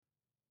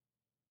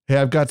Hey,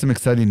 I've got some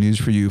exciting news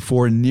for you.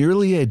 For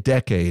nearly a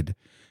decade,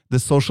 the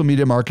Social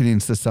Media Marketing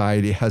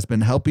Society has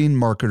been helping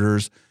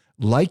marketers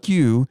like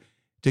you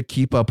to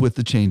keep up with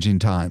the changing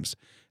times.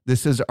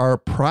 This is our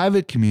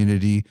private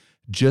community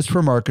just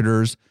for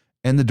marketers,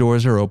 and the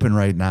doors are open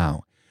right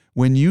now.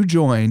 When you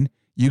join,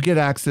 you get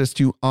access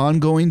to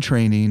ongoing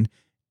training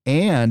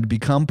and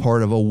become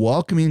part of a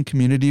welcoming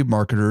community of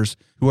marketers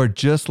who are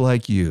just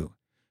like you.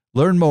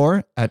 Learn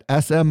more at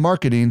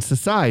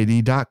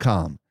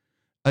smmarketingsociety.com.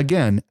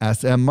 Again,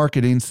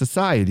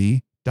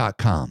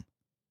 smmarketingsociety.com.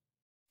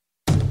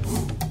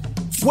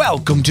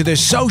 Welcome to the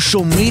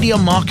Social Media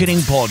Marketing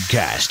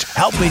Podcast,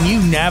 helping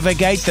you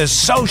navigate the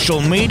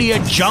social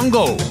media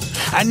jungle.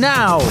 And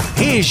now,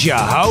 here's your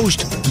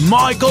host,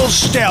 Michael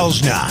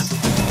Stelzner.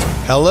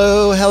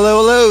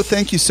 Hello.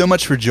 Thank you so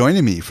much for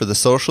joining me for the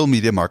Social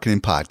Media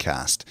Marketing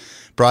Podcast,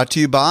 brought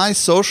to you by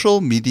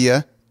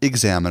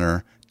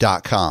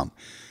socialmediaexaminer.com.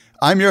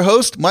 I'm your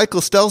host,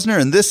 Michael Stelzner,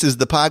 and this is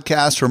the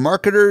podcast for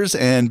marketers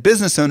and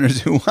business owners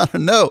who want to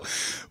know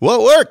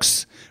what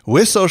works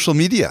with social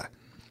media.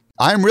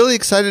 I'm really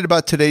excited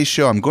about today's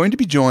show. I'm going to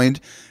be joined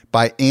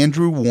by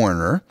Andrew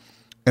Warner,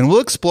 and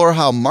we'll explore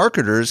how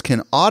marketers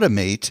can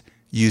automate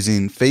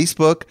using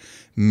Facebook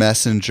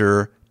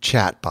Messenger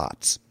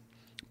chatbots.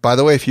 By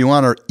the way, if you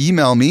want to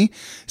email me,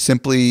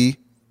 simply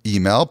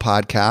email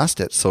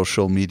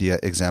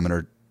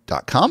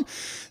podcast@socialmediaexaminer.com.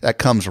 That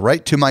comes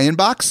right to my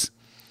inbox.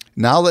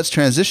 Now let's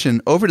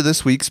transition over to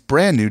this week's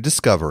brand new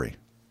discovery.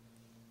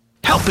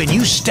 Helping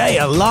you stay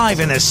alive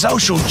in the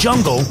social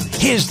jungle,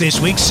 here's this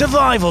week's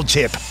survival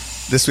tip.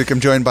 This week I'm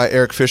joined by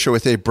Eric Fisher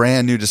with a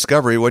brand new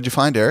discovery. What'd you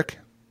find, Eric?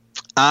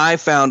 I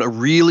found a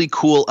really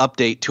cool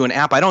update to an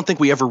app I don't think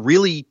we ever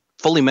really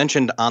fully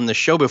mentioned on the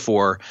show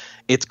before.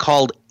 It's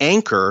called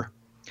Anchor,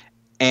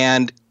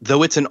 and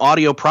though it's an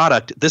audio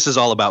product, this is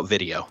all about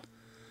video.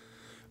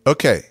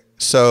 Okay,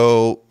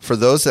 so for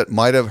those that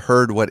might have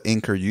heard what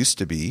Anchor used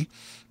to be,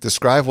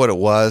 describe what it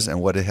was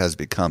and what it has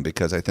become,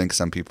 because I think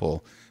some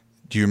people...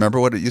 Do you remember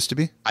what it used to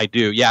be? I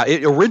do, yeah.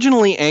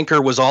 Originally,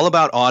 Anchor was all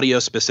about audio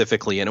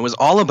specifically, and it was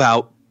all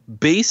about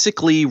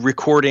basically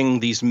recording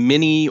these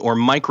mini or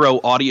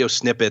micro audio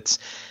snippets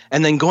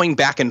and then going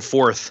back and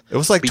forth. It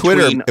was like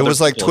Twitter. It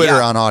was like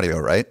Twitter on audio,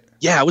 right?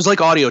 Yeah, it was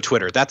like audio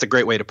Twitter. That's a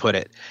great way to put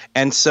it.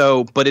 And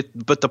so, but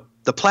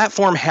the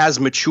platform has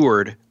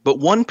matured, but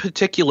one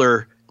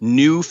particular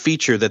new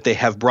feature that they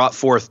have brought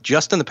forth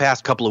just in the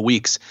past couple of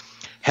weeks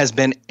has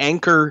been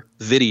Anchor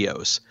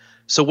videos.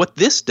 So what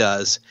this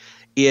does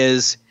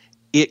is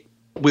it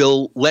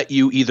will let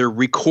you either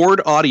record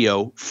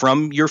audio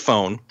from your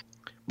phone,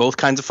 both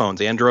kinds of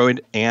phones,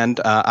 Android and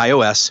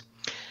iOS,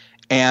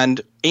 and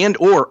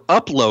or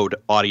upload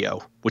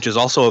audio, which is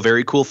also a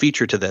very cool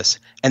feature to this.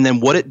 And then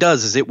what it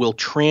does is it will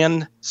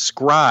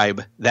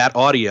transcribe that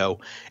audio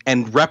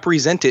and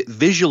represent it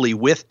visually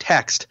with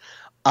text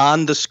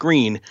on the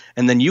screen.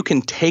 And then you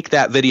can take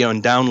that video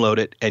and download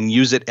it and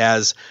use it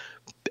as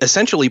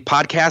essentially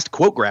podcast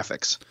quote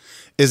graphics.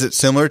 Is it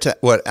similar to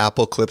what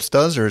Apple Clips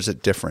does, or is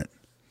it different?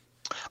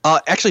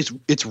 Actually,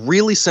 it's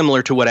really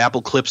similar to what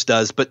Apple Clips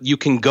does, but you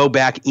can go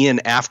back in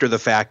after the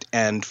fact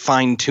and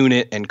fine-tune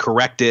it and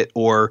correct it,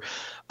 or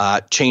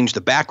change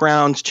the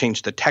backgrounds,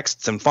 change the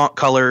texts and font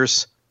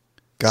colors.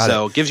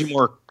 So it gives you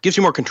more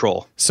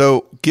control.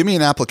 So give me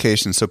an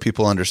application so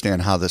people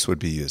understand how this would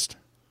be used.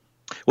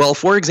 Well,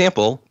 for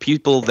example,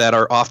 people that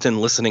are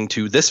often listening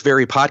to this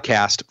very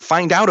podcast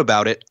find out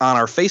about it on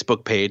our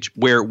Facebook page,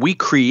 where we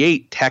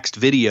create text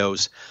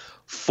videos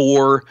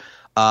for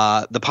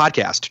the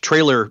podcast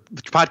trailer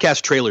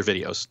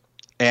videos.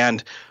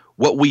 And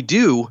what we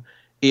do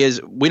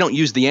is we don't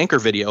use the Anchor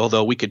video,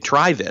 although we could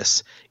try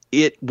this.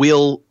 It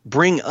will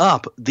bring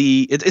up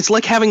it's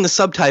like having the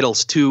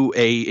subtitles to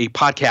a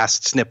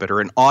podcast snippet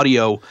or an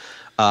audio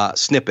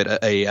snippet,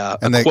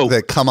 and a quote.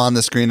 They come on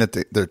the screen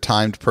they're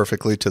timed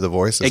perfectly to the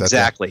voice.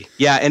 Exactly.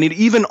 Yeah, and it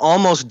even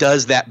almost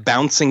does that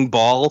bouncing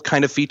ball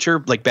kind of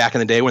feature, like back in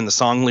the day when the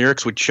song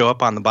lyrics would show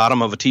up on the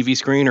bottom of a TV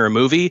screen or a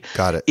movie.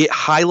 Got it. It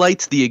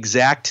highlights the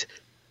exact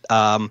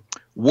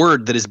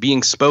word that is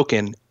being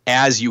spoken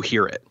as you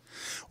hear it.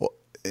 Well,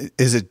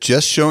 is it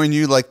just showing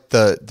you like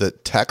the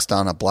text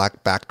on a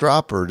black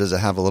backdrop, or does it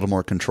have a little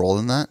more control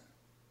than that?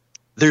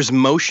 There's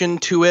motion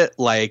to it,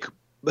 like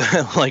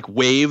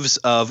waves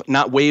of,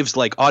 not waves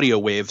like audio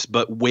waves,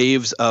 but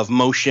waves of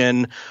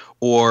motion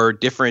or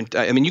different.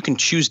 I mean, you can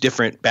choose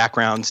different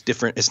backgrounds,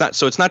 it's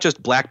not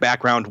just black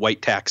background,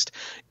 white text.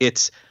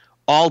 It's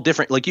all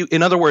different.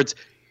 In other words,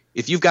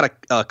 if you've got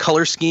a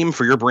color scheme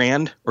for your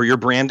brand or your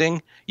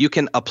branding, you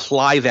can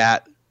apply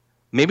that,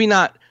 maybe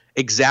not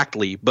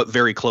exactly, but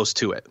very close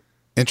to it.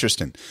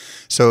 Interesting.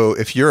 So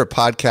if you're a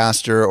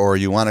podcaster or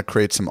you want to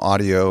create some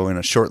audio in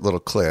a short little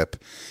clip,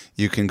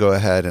 you can go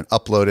ahead and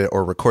upload it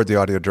or record the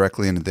audio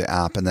directly into the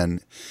app and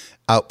then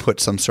output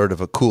some sort of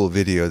a cool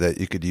video that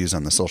you could use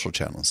on the social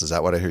channels. Is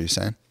that what I hear you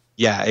saying?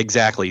 Yeah,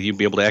 exactly. You'd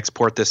be able to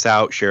export this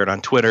out, share it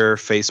on Twitter,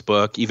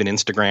 Facebook, even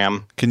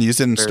Instagram. Can you use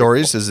it in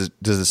stories? Cool.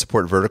 Does it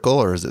support vertical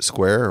or is it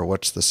square or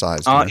what's the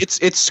size?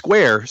 It's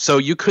square, so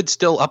you could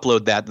still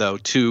upload that though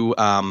to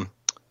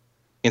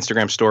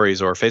Instagram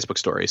stories or Facebook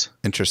stories.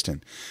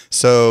 Interesting.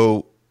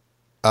 So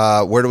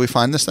where do we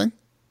find this thing?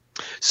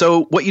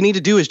 So what you need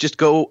to do is just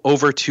go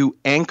over to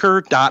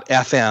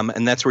anchor.fm,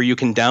 and that's where you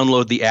can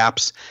download the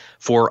apps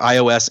for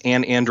iOS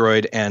and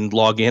Android and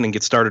log in and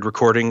get started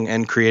recording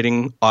and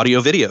creating audio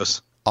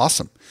videos.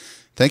 Awesome.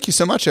 Thank you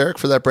so much, Eric,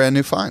 for that brand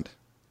new find.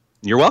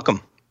 You're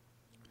welcome.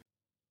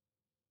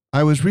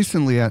 I was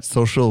recently at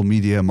Social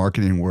Media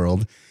Marketing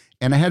World,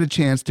 and I had a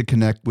chance to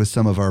connect with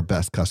some of our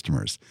best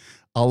customers.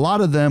 A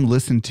lot of them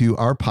listen to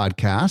our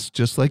podcast,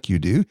 just like you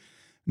do.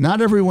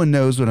 Not everyone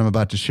knows what I'm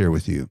about to share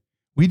with you.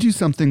 We do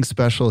something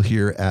special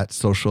here at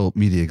Social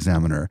Media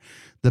Examiner.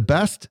 The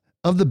best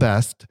of the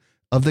guests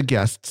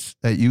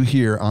that you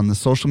hear on the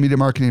Social Media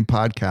Marketing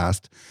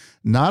Podcast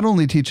not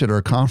only teach at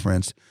our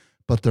conference,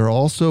 but they're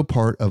also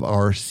part of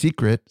our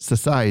secret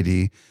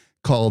society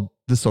called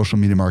the Social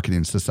Media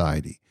Marketing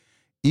Society.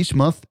 Each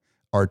month,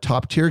 our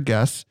top tier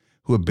guests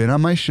who have been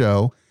on my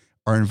show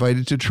are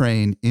invited to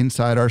train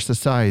inside our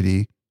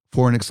society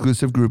for an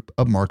exclusive group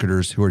of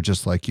marketers who are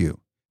just like you.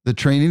 The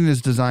training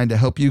is designed to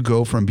help you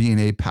go from being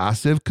a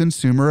passive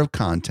consumer of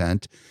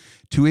content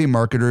to a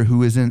marketer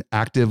who is in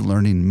active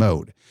learning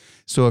mode.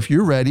 So if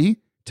you're ready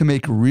to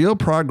make real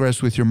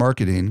progress with your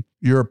marketing,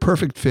 you're a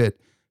perfect fit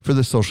for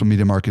the Social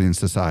Media Marketing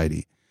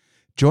Society.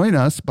 Join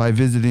us by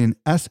visiting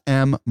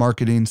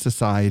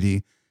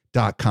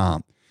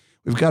smmarketingsociety.com.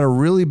 We've got a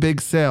really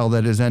big sale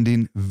that is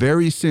ending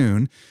very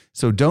soon,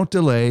 so don't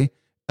delay.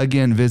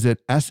 Again,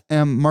 visit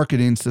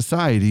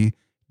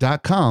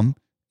smmarketingsociety.com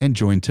and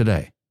join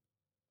today.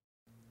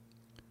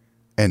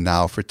 And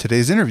now for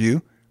today's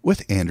interview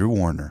with Andrew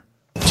Warner.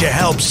 To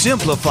help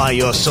simplify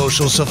your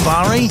social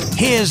safari,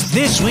 here's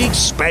this week's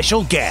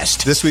special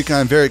guest. This week,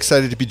 I'm very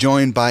excited to be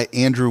joined by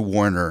Andrew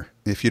Warner.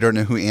 If you don't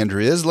know who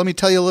Andrew is, let me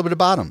tell you a little bit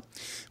about him.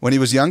 When he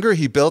was younger,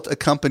 he built a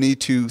company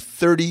to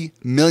 $30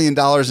 million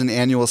in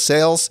annual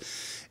sales.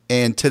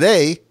 And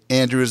today,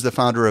 Andrew is the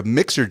founder of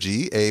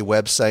Mixergy, a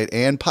website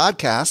and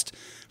podcast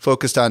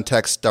focused on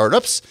tech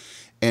startups.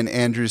 And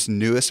Andrew's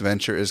newest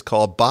venture is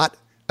called Bot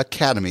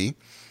Academy,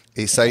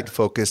 a site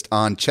focused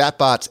on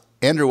chatbots.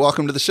 Andrew,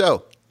 welcome to the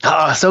show.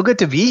 Oh, so good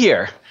to be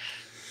here.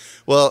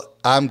 Well,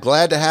 I'm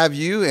glad to have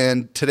you.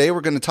 And today we're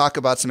going to talk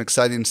about some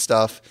exciting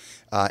stuff.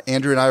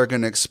 Andrew and I are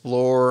going to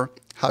explore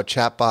how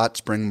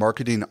chatbots bring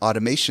marketing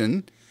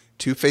automation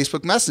to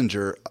Facebook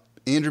Messenger.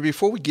 Andrew,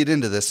 before we get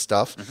into this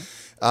stuff,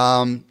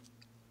 how'd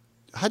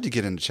you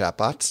get into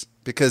chatbots?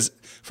 Because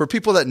for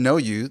people that know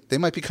you, they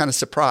might be kind of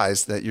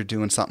surprised that you're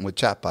doing something with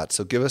chatbots.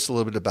 So give us a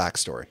little bit of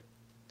backstory.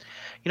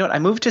 You know what? I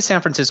moved to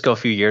San Francisco a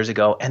few years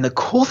ago, and the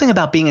cool thing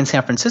about being in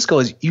San Francisco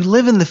is you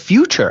live in the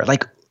future.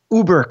 Like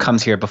Uber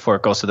comes here before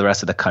it goes to the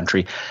rest of the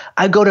country.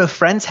 I go to a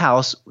friend's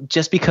house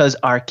just because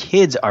our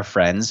kids are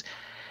friends,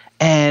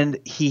 and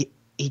he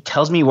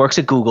tells me he works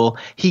at Google.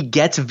 He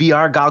gets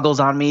VR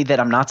goggles on me that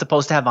I'm not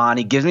supposed to have on.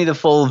 He gives me the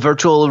full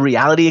virtual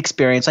reality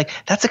experience. Like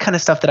that's the kind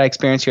of stuff that I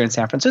experience here in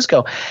San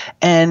Francisco.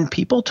 And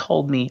people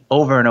told me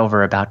over and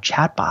over about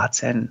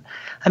chatbots, and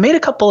I made a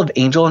couple of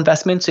angel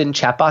investments in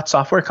chatbot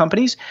software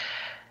companies.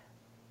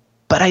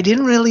 But I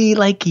didn't really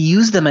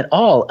use them at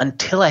all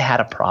until I had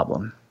a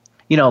problem.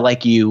 You know,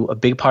 like you, a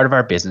big part of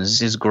our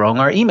business is growing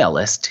our email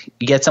list.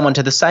 You get someone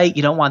to the site,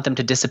 you don't want them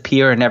to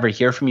disappear and never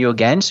hear from you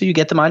again. So you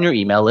get them on your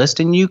email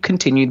list and you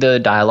continue the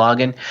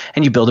dialogue and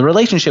you build a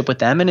relationship with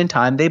them, and in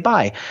time they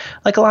buy.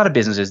 Like a lot of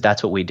businesses,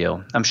 that's what we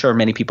do. I'm sure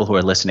many people who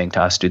are listening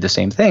to us do the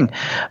same thing.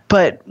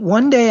 But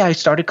one day I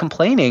started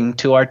complaining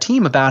to our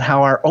team about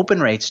how our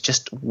open rates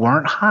just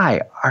weren't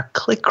high. Our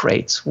click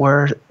rates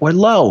were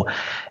low.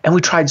 And we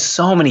tried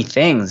so many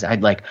things.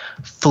 I'd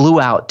flew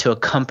out to a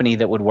company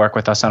that would work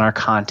with us on our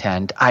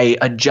content. I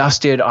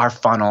adjusted our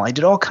funnel. I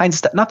did all kinds of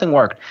stuff. Nothing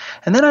worked.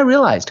 And then I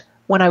realized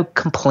when I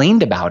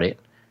complained about it,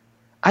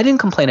 I didn't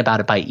complain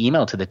about it by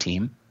email to the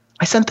team.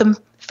 I sent them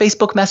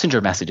Facebook Messenger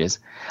messages.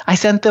 I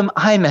sent them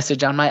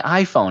iMessage on my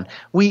iPhone.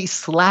 We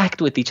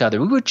Slacked with each other.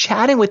 We were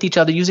chatting with each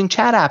other using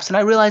chat apps. And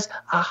I realized,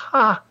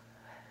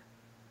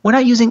 we're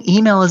not using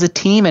email as a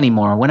team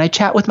anymore. When I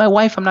chat with my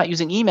wife, I'm not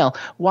using email.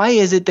 Why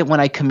is it that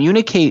when I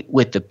communicate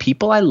with the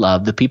people I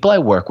love, the people I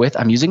work with,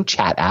 I'm using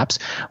chat apps?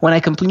 When I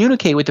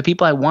communicate with the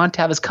people I want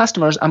to have as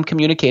customers, I'm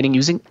communicating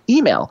using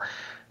email.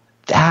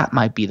 That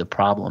might be the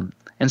problem.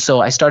 And so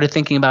I started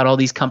thinking about all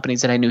these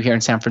companies that I knew here in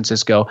San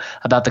Francisco,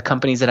 about the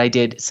companies that I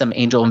did some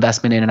angel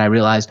investment in, and I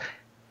realized,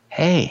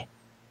 hey,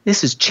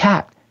 this is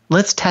chat.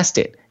 Let's test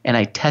it. And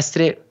I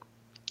tested it.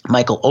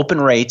 Michael,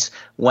 open rates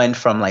went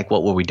from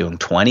what were we doing,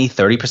 20,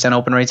 30%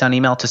 open rates on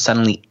email to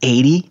suddenly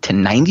 80 to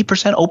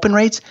 90% open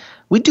rates.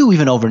 We do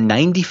even over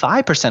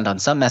 95% on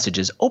some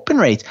messages. Open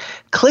rates,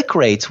 click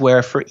rates,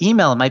 where for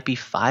email it might be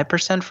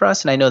 5% for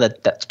us. And I know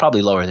that that's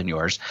probably lower than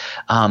yours.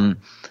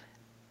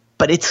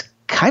 But it's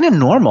kind of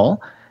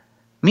normal.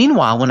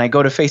 Meanwhile, when I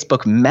go to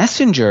Facebook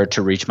Messenger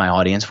to reach my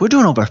audience, we're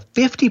doing over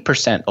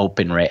 50%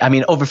 open rate. I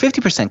mean, over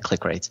 50%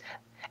 click rates.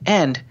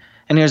 And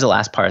here's the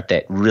last part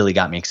that really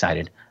got me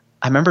excited.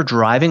 I remember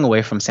driving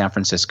away from San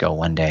Francisco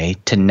one day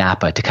to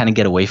Napa to kind of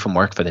get away from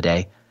work for the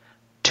day.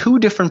 2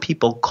 different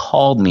people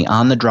called me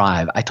on the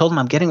drive. I told them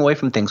I'm getting away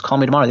from things. Call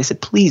me tomorrow. They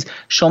said, please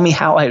show me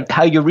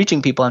how you're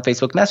reaching people on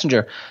Facebook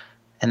Messenger.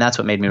 And that's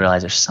what made me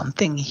realize there's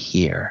something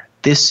here.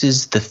 This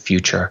is the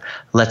future.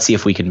 Let's see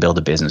if we can build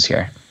a business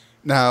here.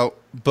 Now,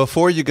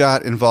 before you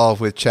got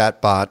involved with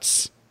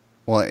chatbots,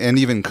 well, and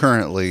even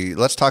currently,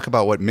 let's talk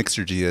about what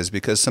Mixergy is,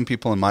 because some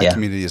people in my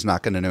community is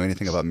not going to know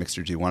anything about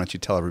Mixergy. Why don't you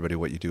tell everybody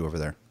what you do over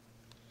there?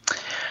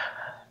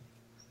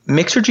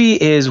 Mixergy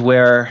is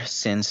where,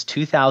 since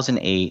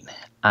 2008,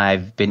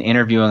 I've been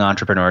interviewing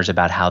entrepreneurs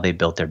about how they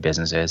built their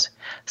businesses.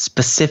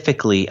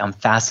 Specifically, I'm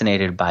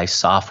fascinated by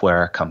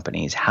software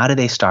companies. How do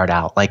they start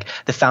out? Like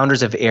the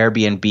founders of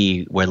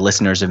Airbnb were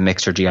listeners of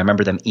Mixergy. I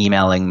remember them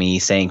emailing me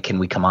saying, can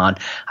we come on?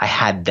 I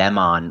had them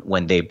on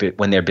when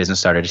their business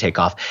started to take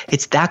off.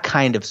 It's that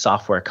kind of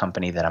software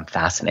company that I'm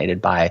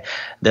fascinated by,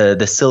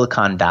 the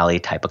Silicon Valley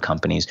type of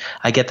companies.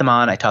 I get them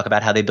on. I talk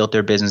about how they built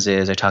their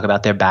businesses. I talk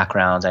about their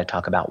backgrounds. I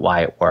talk about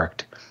why it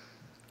worked.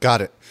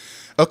 Got it.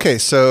 Okay,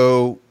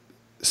 so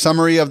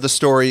summary of the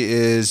story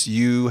is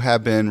you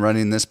have been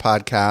running this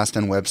podcast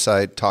and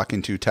website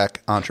talking to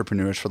tech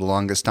entrepreneurs for the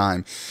longest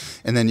time.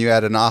 And then you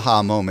had an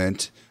aha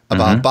moment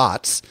about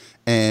bots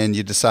and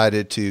you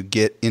decided to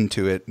get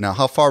into it. Now,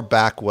 how far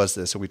back was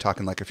this? Are we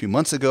talking like a few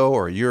months ago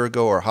or a year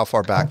ago, or how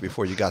far back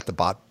before you got the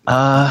bot?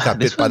 Got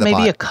bit by the bot?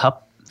 Maybe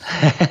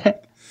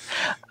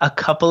a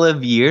couple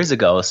of years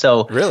ago.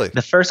 So really,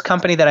 the first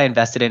company that I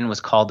invested in was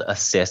called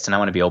Assist, and I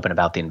want to be open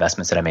about the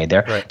investments that I made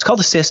there. Right. It's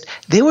called Assist.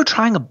 They were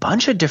trying a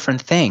bunch of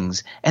different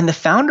things, and the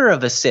founder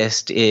of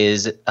Assist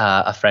is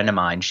a friend of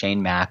mine,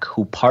 Shane Mack,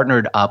 who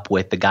partnered up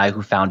with the guy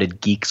who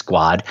founded Geek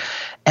Squad,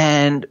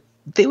 and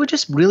they were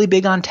just really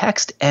big on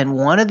text. And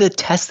one of the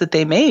tests that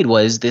they made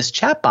was this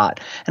chatbot.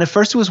 And at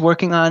first it was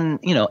working on,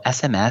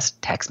 SMS,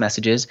 text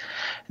messages,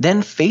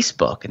 then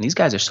Facebook. And these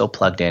guys are so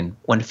plugged in.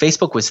 When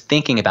Facebook was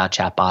thinking about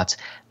chatbots,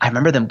 I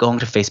remember them going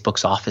to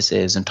Facebook's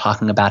offices and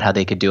talking about how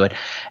they could do it.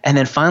 And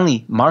then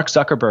finally, Mark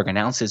Zuckerberg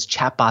announces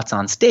chatbots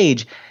on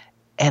stage.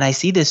 And I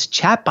see this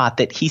chatbot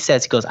that he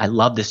goes, I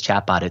love this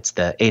chatbot. It's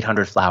the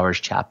 800 Flowers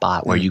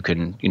chatbot where you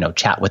can,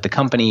 chat with the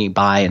company,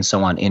 buy and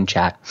so on in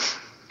chat.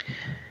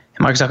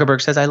 And Mark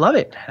Zuckerberg says, I love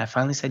it. And I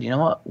finally said, you know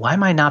what? Why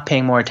am I not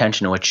paying more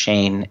attention to what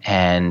Shane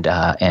and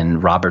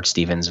Robert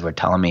Stevens were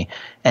telling me?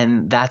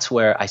 And that's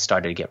where I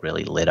started to get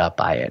really lit up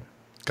by it.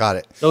 Got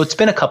it. So it's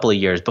been a couple of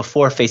years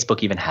before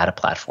Facebook even had a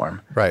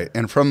platform. Right.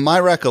 And from my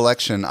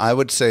recollection, I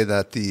would say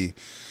that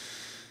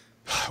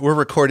we're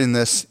recording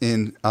this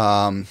in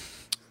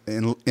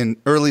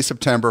early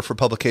September for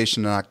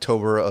publication in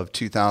October of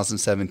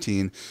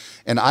 2017.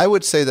 And I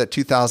would say that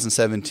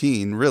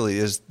 2017 really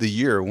is the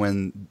year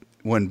when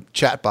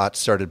chatbots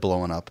started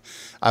blowing up.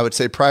 I would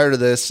say prior to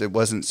this, it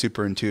wasn't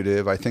super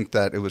intuitive. I think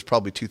that it was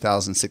probably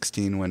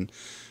 2016 when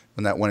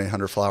that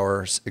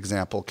 1-800-Flowers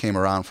example came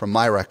around from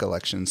my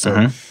recollection.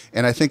 So,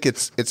 and I think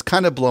it's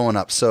kind of blowing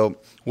up. So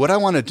what I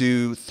want to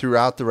do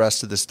throughout the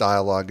rest of this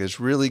dialogue is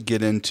really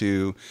get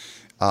into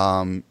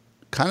kind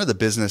of the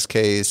business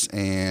case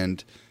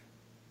and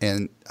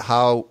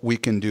how we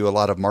can do a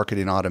lot of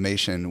marketing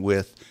automation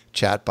with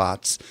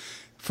chatbots.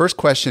 First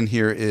question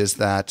here is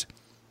that,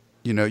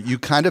 you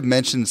kind of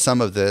mentioned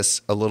some of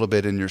this a little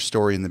bit in your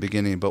story in the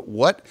beginning, but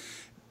what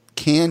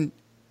can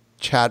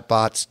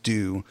chatbots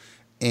do?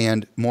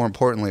 And more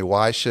importantly,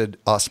 why should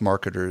us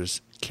marketers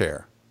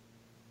care?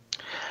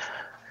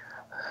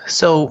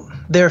 So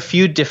there are a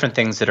few different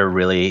things that are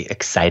really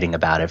exciting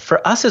about it.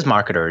 For us as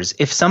marketers,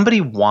 if somebody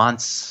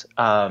wants,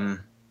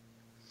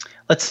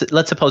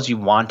 let's suppose you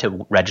want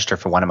to register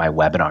for one of my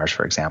webinars,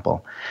 for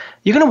example,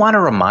 you're going to want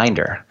a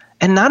reminder.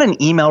 And not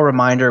an email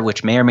reminder,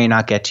 which may or may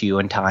not get to you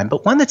in time,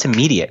 but one that's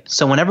immediate.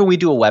 So whenever we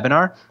do a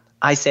webinar,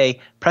 I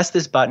say, press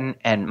this button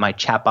and my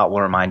chatbot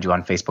will remind you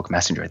on Facebook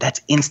Messenger.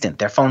 That's instant.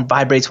 Their phone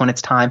vibrates when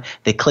it's time.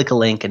 They click a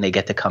link and they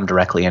get to come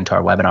directly into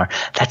our webinar.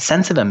 That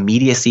sense of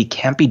immediacy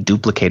can't be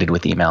duplicated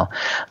with email.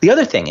 The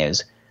other thing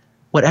is,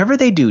 whatever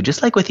they do,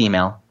 just like with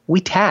email, we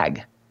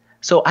tag.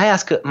 So I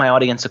ask my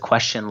audience a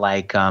question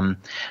like,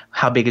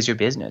 how big is your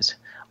business?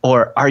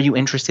 Or are you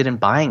interested in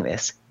buying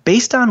this?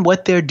 Based on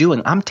what they're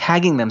doing, I'm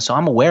tagging them so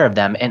I'm aware of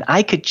them, and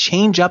I could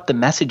change up the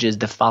messages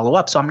that follow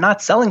up. So I'm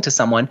not selling to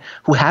someone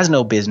who has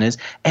no business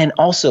and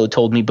also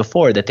told me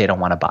before that they don't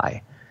want to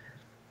buy.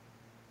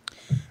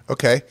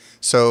 Okay.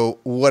 So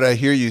what I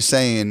hear you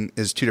saying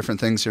is two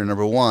different things here.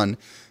 Number one,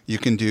 you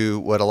can do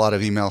what a lot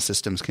of email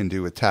systems can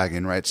do with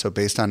tagging, right? So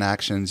based on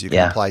actions, you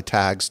can apply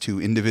tags to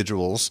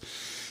individuals.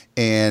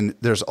 And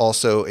there's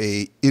also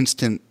a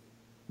instant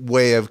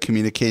way of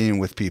communicating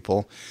with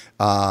people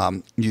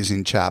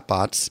using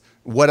chatbots.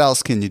 What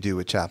else can you do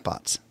with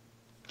chatbots?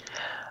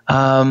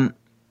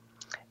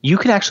 You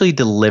can actually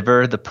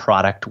deliver the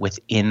product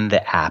within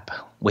the app.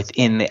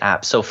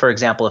 So for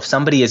example, if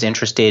somebody is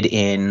interested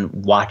in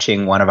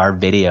watching one of our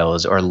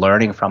videos or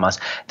learning from us,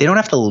 they don't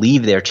have to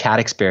leave their chat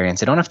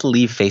experience. They don't have to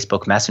leave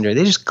Facebook Messenger.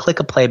 They just click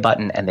a play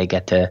button and they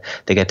get to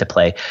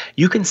play.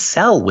 You can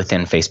sell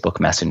within Facebook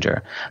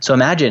Messenger. So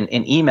imagine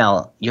in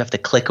email, you have to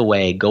click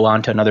away, go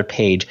on to another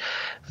page.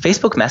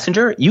 Facebook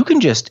Messenger, you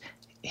can just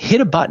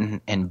hit a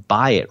button and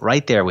buy it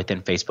right there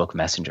within Facebook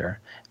Messenger.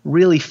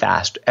 Really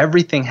fast.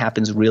 Everything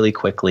happens really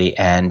quickly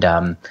and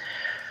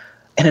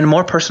in a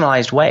more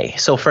personalized way.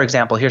 So for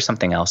example, here's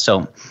something else.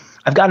 So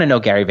I've gotten to know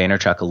Gary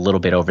Vaynerchuk a little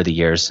bit over the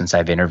years since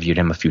I've interviewed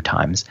him a few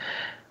times.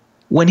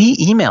 When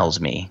he emails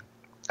me,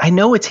 I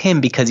know it's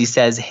him because he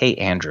says, "Hey,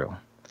 Andrew."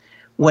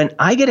 When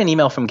I get an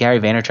email from Gary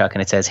Vaynerchuk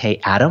and it says,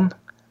 "Hey, Adam,"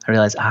 I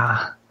realize,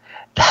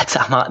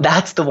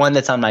 that's the one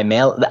that's on my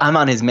mail. I'm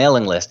on his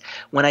mailing list.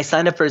 When I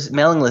signed up for his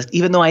mailing list,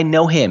 even though I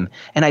know him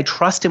and I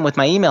trust him with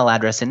my email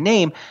address and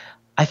name,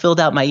 I filled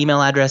out my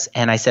email address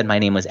and I said my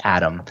name was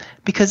Adam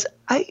because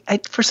I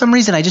for some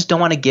reason I just don't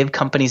want to give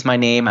companies my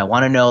name. I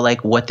want to know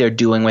like what they're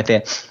doing with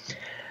it.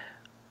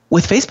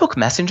 With Facebook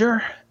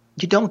Messenger,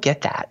 you don't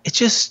get that. It's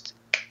just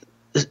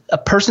a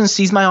person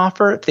sees my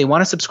offer. If they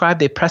want to subscribe,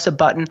 they press a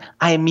button.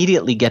 I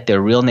immediately get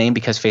their real name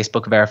because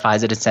Facebook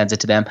verifies it and sends it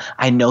to them.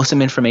 I know some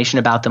information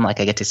about them, like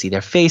I get to see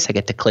their face. I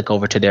get to click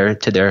over to their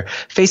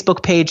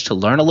Facebook page to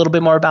learn a little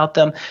bit more about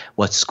them.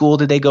 What school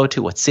did they go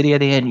to? What city are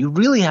they in? You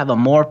really have a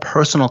more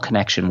personal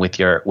connection with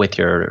your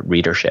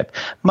readership,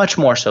 much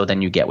more so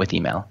than you get with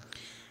email.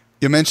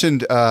 You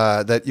mentioned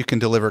that you can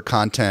deliver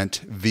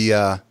content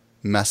via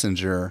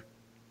Messenger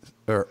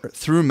or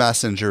through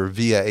Messenger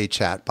via a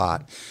chat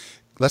bot.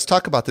 Let's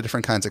talk about the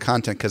different kinds of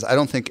content because I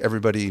don't think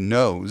everybody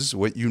knows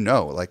what you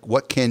know. Like,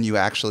 what can you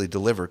actually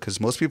deliver? Because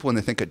most people, when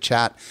they think of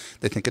chat,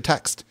 they think of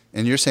text.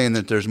 And you're saying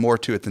that there's more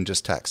to it than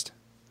just text.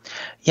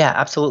 Yeah,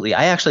 absolutely.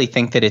 I actually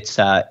think that it's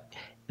that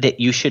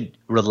you should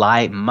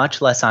rely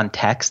much less on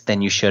text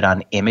than you should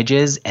on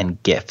images and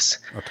GIFs.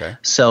 Okay.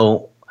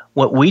 So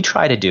what we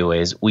try to do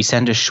is we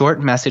send a short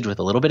message with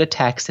a little bit of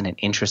text and an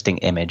interesting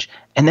image,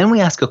 and then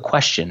we ask a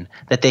question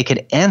that they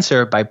could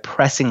answer by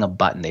pressing a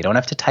button. They don't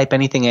have to type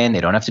anything in.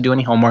 They don't have to do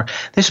any homework.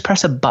 They just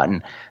press a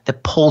button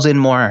that pulls in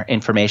more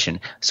information.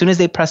 As soon as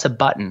they press a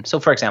button, so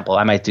for example,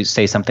 I might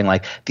say something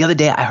like, "The other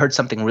day I heard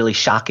something really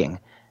shocking,"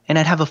 and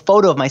I'd have a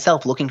photo of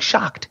myself looking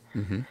shocked.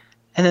 Mm-hmm.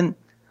 And then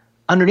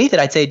underneath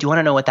it, I'd say, "Do you want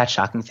to know what that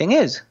shocking thing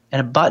is?"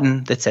 And a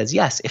button that says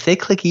yes. If they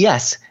click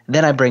yes,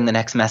 then I bring the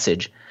next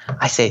message.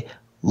 I say,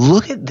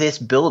 "Look at this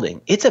building.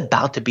 It's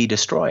about to be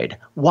destroyed.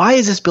 Why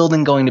is this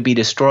building going to be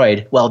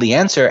destroyed?" Well, the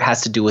answer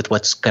has to do with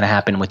what's going to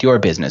happen with your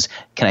business.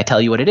 Can I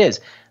tell you what it is?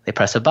 They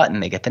press a button.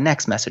 They get the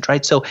next message,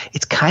 right? So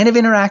it's kind of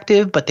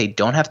interactive, but they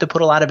don't have to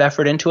put a lot of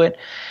effort into it.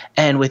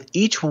 And with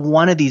each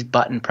one of these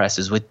button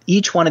presses, with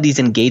each one of these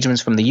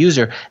engagements from the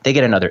user, they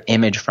get another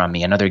image from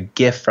me, another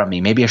GIF from me,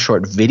 maybe a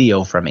short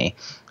video from me.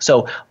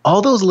 So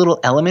all those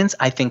little elements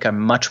I think are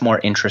much more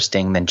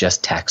interesting than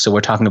just text. So we're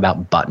talking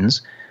about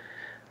buttons.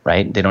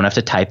 Right? They don't have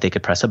to type. They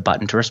could press a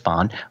button to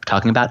respond. We're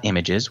talking about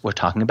images. We're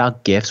talking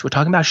about GIFs. We're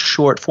talking about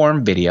short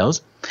form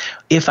videos.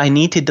 If I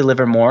need to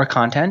deliver more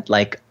content,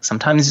 like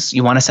sometimes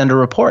you want to send a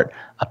report,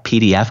 a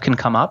PDF can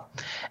come up,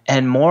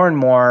 and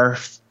more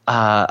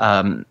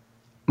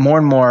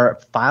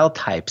file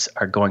types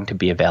are going to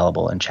be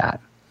available in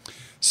chat.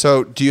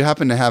 So do you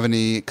happen to have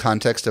any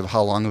context of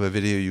how long of a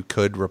video you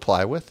could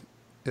reply with?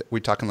 Are we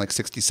talking like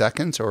 60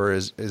 seconds, or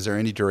is there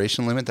any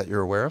duration limit that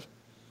you're aware of?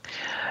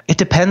 It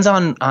depends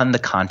on the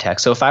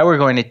context. So if I were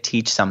going to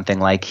teach something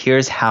like,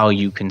 here's how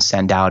you can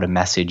send out a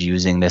message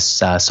using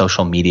this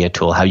social media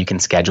tool, how you can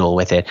schedule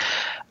with it,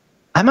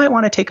 I might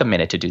want to take a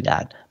minute to do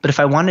that. But if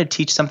I wanted to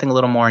teach something a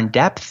little more in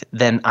depth,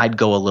 then I'd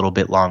go a little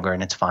bit longer,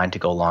 and it's fine to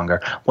go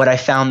longer. What I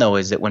found, though,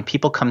 is that when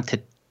people come to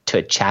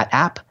a chat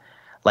app,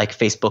 like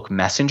Facebook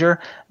Messenger,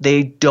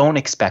 they don't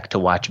expect to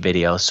watch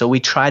videos. So we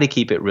try to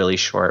keep it really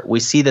short. We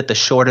see that the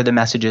shorter the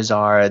messages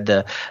are,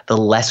 the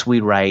less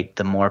we write,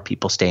 the more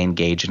people stay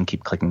engaged and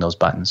keep clicking those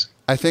buttons.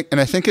 I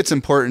think it's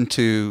important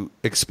to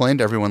explain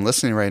to everyone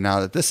listening right now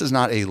that this is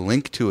not a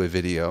link to a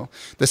video.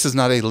 This is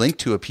not a link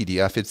to a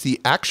PDF. It's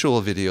the actual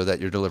video that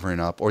you're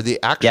delivering up, or the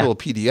actual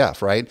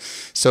PDF, right?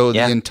 So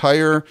the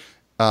entire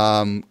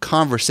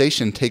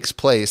conversation takes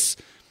place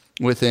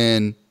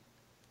within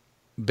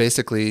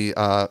basically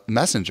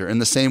Messenger in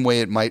the same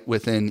way it might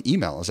within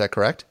email. Is that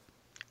correct?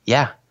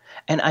 Yeah.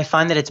 And I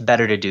find that it's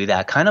better to do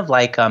that. Kind of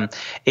like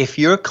if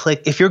you're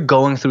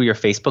going through your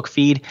Facebook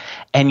feed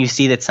and you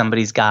see that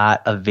somebody's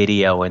got a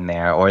video in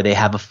there or they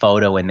have a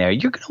photo in there,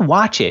 you're going to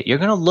watch it. You're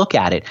going to look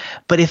at it.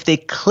 But if they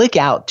click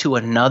out to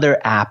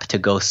another app to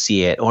go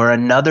see it or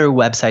another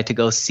website to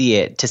go see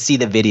it, to see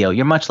the video,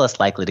 you're much less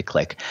likely to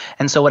click.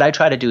 And so what I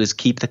try to do is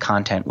keep the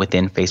content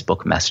within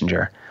Facebook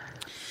Messenger.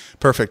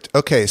 Perfect.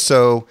 Okay.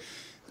 So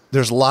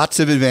there's lots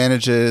of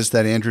advantages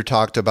that Andrew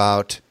talked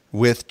about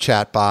with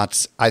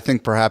chatbots. I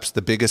think perhaps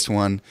the biggest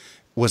one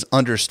was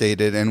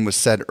understated and was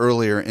said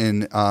earlier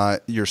in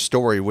your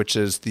story, which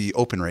is the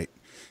open rate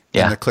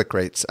and the click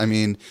rates. I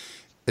mean,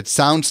 it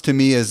sounds to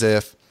me as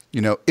if,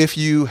 if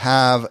you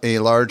have a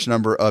large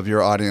number of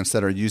your audience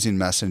that are using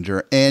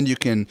Messenger and you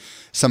can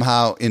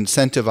somehow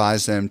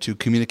incentivize them to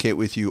communicate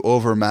with you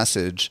over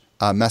Messenger,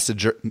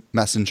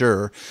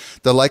 the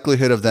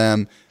likelihood of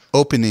them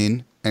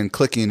opening and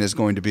clicking is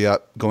going to be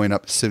going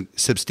up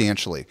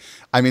substantially.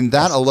 I mean,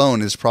 that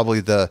alone is probably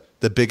the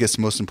biggest,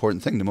 most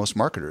important thing to most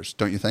marketers,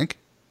 don't you think?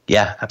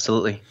 Yeah,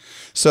 absolutely.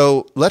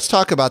 So let's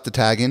talk about the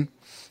tagging.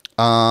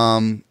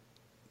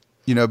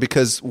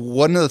 Because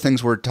one of the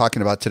things we're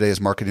talking about today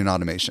is marketing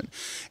automation.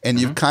 And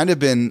you've kind of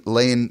been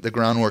laying the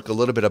groundwork a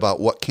little bit about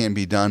what can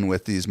be done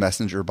with these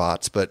messenger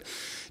bots, but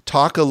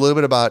talk a little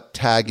bit about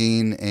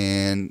tagging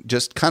and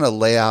just kind of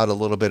lay out a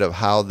little bit of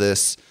how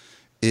this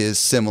is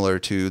similar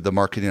to the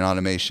marketing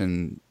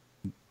automation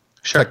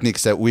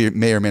techniques that we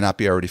may or may not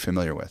be already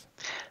familiar with.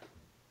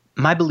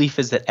 My belief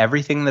is that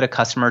everything that a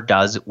customer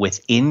does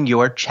within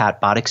your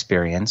chatbot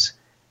experience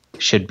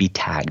should be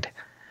tagged.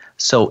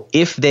 So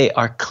if they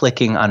are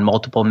clicking on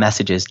multiple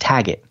messages,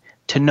 tag it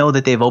to know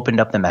that they've opened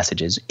up the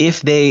messages.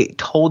 If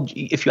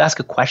you ask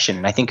a question,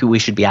 and I think we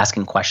should be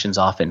asking questions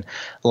often,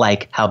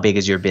 like how big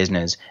is your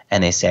business?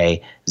 And they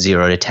say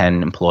 0 to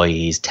 10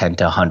 employees, 10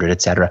 to 100,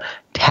 et cetera.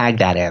 Tag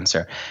that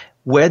answer.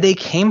 Where they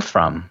came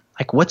from,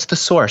 like what's the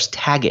source?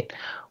 Tag it.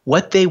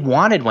 What they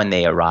wanted when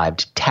they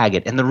arrived, tag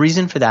it. And the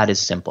reason for that is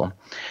simple.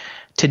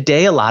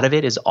 Today, a lot of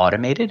it is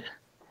automated,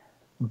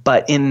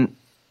 but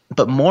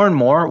more and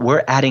more,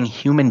 we're adding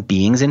human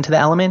beings into the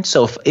element.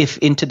 So if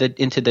into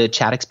the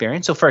chat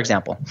experience. So for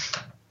example,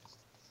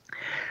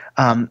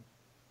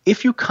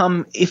 if you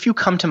come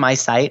to my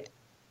site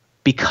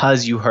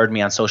because you heard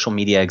me on Social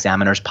Media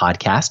Examiner's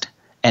podcast,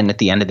 and at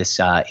the end of this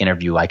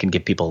interview, I can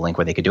give people a link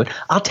where they could do it.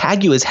 I'll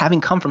tag you as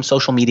having come from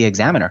Social Media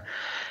Examiner.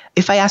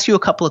 If I ask you a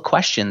couple of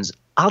questions,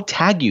 I'll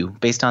tag you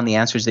based on the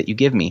answers that you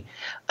give me.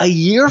 A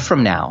year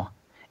from now,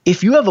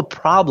 if you have a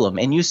problem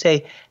and you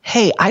say,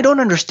 hey, I don't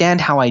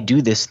understand how I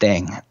do this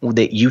thing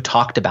that you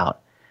talked about,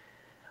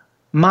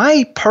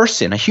 my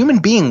person, a human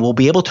being, will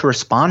be able to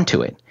respond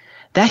to it.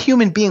 That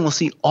human being will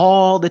see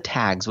all the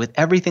tags with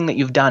everything that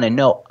you've done and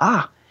know,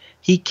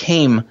 he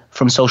came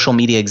from Social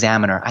Media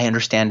Examiner. I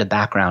understand the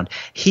background.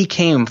 He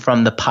came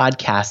from the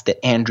podcast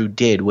that Andrew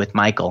did with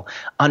Michael.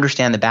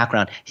 Understand the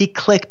background. He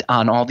clicked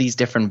on all these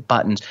different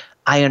buttons.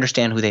 I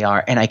understand who they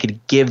are, and I could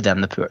give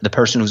them, the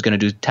person who's going to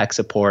do tech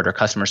support or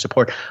customer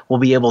support will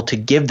be able to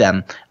give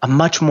them a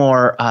much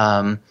more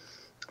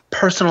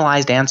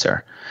personalized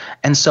answer.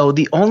 And so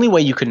the only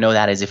way you can know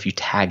that is if you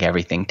tag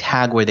everything,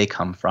 tag where they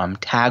come from,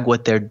 tag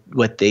what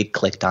they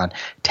clicked on,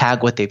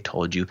 tag what they've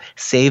told you,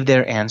 save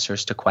their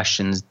answers to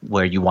questions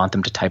where you want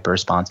them to type a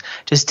response.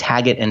 Just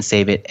tag it and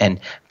save it and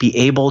be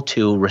able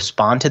to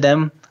respond to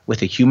them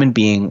with a human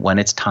being when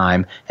it's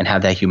time and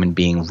have that human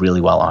being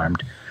really well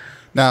armed.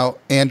 Now,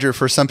 Andrew,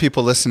 for some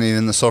people listening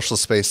in the social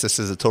space, this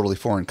is a totally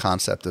foreign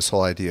concept, this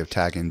whole idea of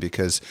tagging,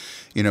 because,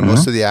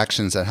 most of the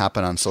actions that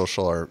happen on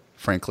social are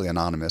frankly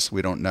anonymous.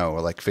 We don't know.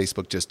 Like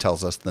Facebook just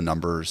tells us the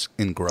numbers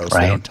in gross.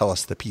 Right. They don't tell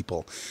us the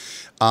people.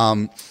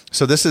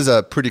 So this is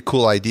a pretty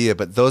cool idea,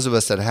 but those of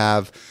us that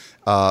have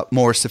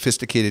more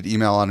sophisticated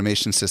email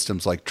automation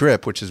systems like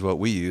Drip, which is what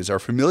we use, are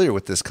familiar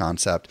with this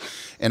concept.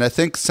 And I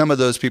think some of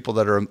those people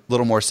that are a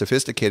little more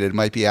sophisticated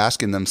might be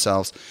asking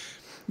themselves,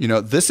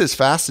 this is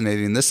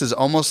fascinating. This is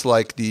almost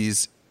like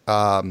these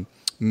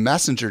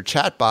messenger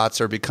chatbots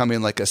are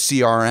becoming like a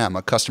CRM,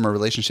 a customer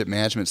relationship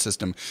management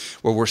system,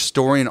 where we're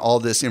storing all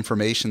this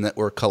information that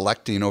we're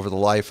collecting over the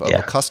life of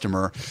a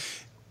customer.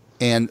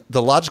 And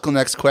the logical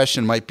next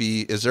question might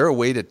be, is there a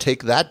way to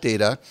take that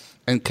data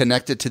and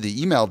connect it to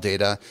the email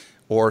data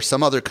or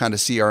some other kind of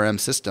CRM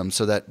system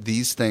so that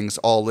these things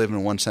all live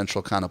in one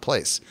central kind of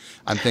place?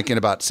 I'm thinking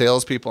about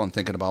salespeople. I'm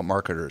thinking about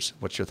marketers.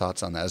 What's your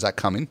thoughts on that? Is that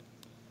coming?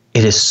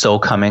 It is so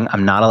coming.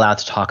 I'm not allowed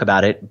to talk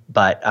about it,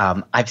 but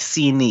I've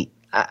seen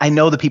I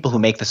know the people who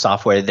make the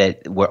software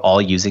that we're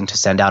all using to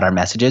send out our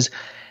messages.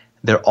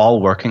 They're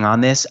all working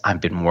on this.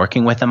 I've been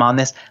working with them on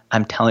this.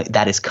 I'm telling you,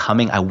 that is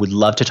coming. I would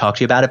love to talk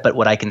to you about it, but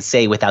what I can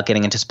say without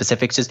getting into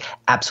specifics is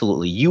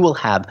absolutely, you will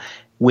have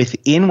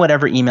within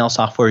whatever email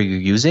software you're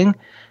using,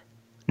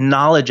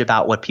 knowledge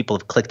about what people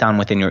have clicked on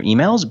within your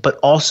emails, but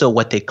also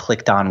what they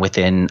clicked on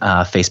within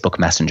Facebook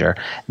Messenger.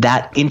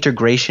 That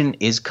integration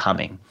is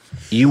coming.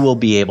 You will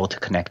be able to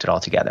connect it all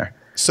together.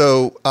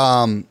 So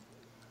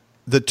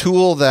the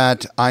tool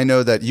that I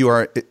know that you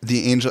are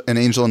an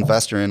angel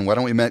investor in, why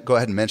don't we go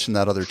ahead and mention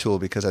that other tool,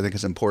 because I think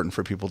it's important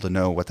for people to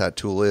know what that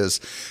tool is.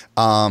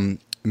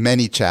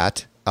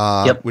 ManyChat,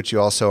 which you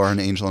also are an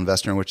angel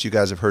investor in, which you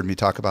guys have heard me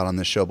talk about on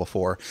this show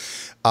before.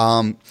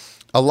 A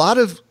lot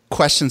of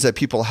questions that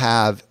people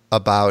have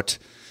about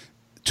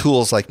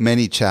tools like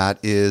ManyChat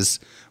is,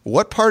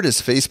 what part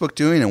is Facebook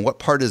doing and what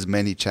part is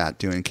ManyChat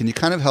doing? Can you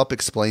kind of help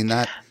explain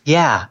that?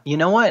 Yeah. You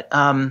know what?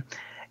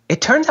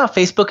 It turns out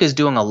Facebook is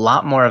doing a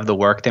lot more of the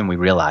work than we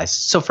realize.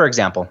 So for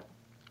example,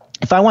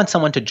 if I want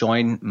someone to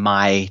join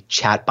my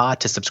chatbot,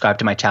 to subscribe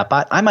to my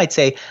chatbot, I might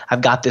say,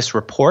 I've got this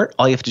report.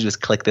 All you have to do is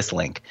click this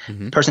link.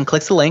 Mm-hmm. Person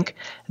clicks the link.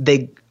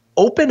 They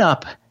open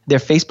up their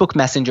Facebook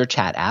Messenger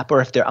chat app, or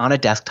if they're on a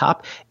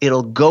desktop,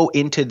 it'll go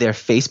into their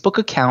Facebook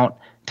account,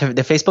 to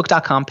their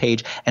facebook.com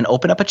page, and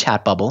open up a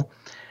chat bubble.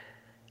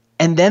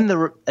 And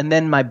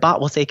then my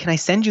bot will say, can I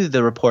send you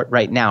the report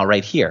right now,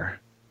 right here?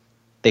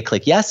 They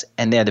click yes,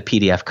 and there the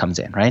PDF comes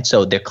in, right?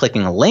 So they're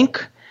clicking a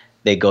link.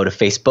 They go to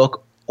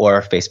Facebook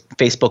or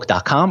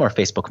Facebook.com or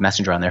Facebook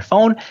Messenger on their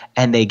phone,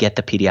 and they get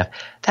the PDF.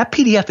 That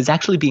PDF is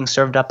actually being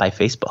served up by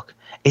Facebook.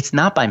 It's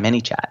not by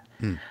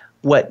ManyChat.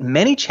 What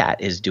ManyChat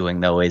is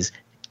doing, though, is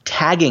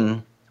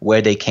tagging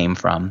where they came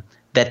from,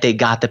 that they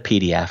got the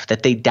PDF,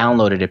 that they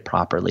downloaded it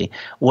properly.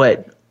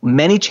 What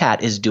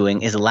ManyChat is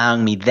doing is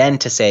allowing me then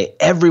to say,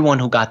 everyone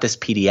who got this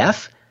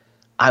PDF,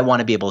 I want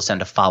to be able to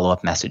send a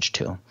follow-up message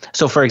to.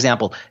 So, for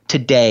example,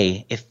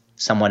 today, if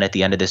someone at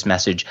the end of this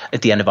message,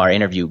 at the end of our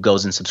interview,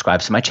 goes and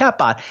subscribes to my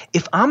chatbot,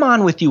 if I'm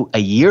on with you a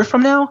year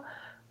from now,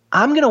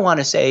 I'm going to want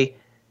to say,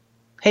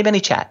 hey,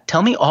 ManyChat,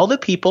 tell me all the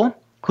people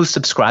who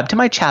subscribed to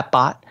my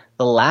chatbot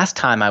the last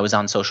time I was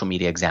on Social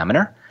Media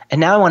Examiner. And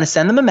now I want to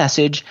send them a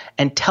message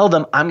and tell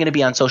them I'm going to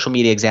be on Social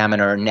Media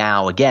Examiner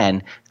now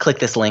again. Click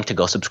this link to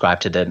go subscribe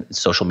to the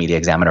Social Media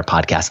Examiner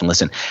podcast and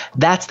listen.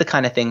 That's the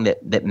kind of thing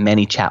that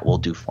ManyChat will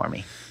do for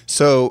me.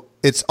 So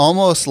it's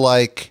almost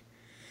like,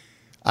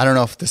 I don't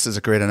know if this is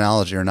a great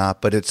analogy or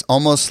not, but it's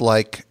almost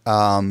like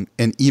an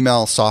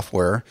email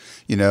software,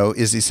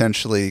 is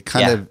essentially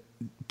kind of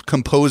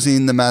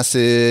composing the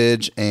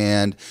message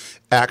and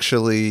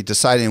actually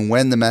deciding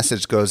when the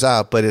message goes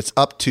out, but it's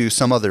up to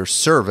some other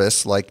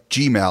service like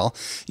Gmail,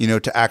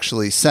 to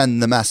actually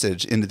send the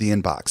message into the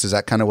inbox. Is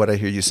that kind of what I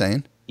hear you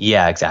saying?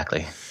 Yeah,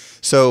 exactly.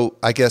 So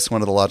I guess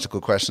one of the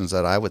logical questions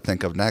that I would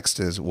think of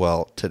next is,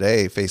 well,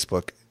 today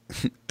Facebook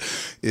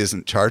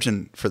isn't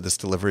charging for this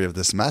delivery of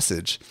this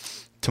message.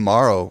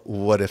 Tomorrow,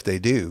 what if they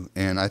do?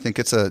 And I think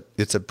it's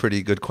a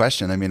pretty good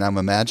question. I mean, I'm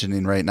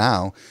imagining right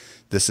now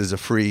this is a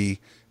free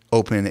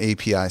open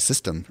API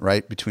system,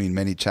 right, between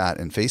ManyChat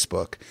and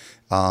Facebook.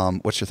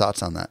 What's your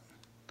thoughts on that?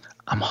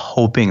 I'm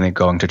hoping they're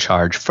going to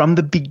charge. From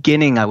the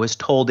beginning, I was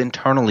told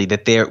internally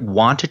that they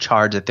want to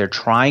charge, that they're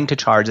trying to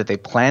charge, that they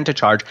plan to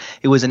charge.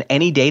 It was an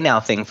any day now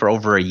thing for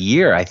over a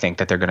year, I think,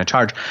 that they're going to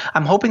charge.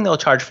 I'm hoping they'll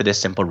charge for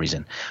this simple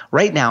reason.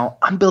 Right now,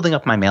 I'm building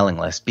up my mailing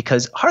list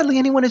because hardly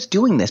anyone is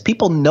doing this.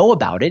 People know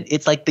about it.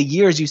 It's like the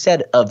years you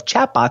said of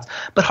chatbots,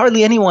 but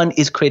hardly anyone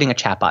is creating a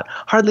chatbot.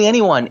 Hardly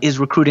anyone is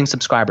recruiting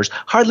subscribers.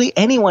 Hardly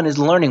anyone is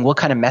learning what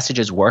kind of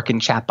messages work in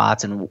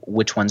chatbots and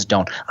which ones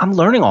don't. I'm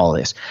learning all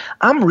this.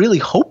 I'm really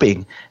hoping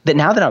that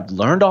now that I've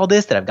learned all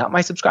this, that I've got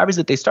my subscribers,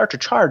 that they start to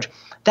charge.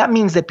 That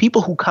means that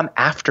people who come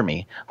after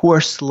me, who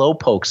are slow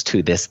pokes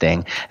to this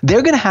thing,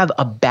 they're going to have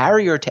a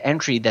barrier to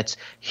entry that's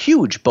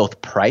huge, both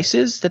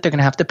prices that they're going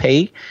to have to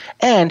pay,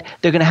 and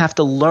they're going to have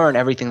to learn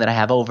everything that I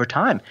have over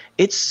time.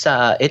 It's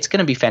going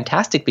to be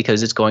fantastic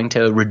because it's going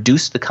to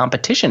reduce the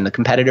competition, the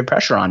competitive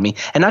pressure on me,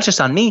 and not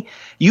just on me.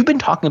 You've been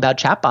talking about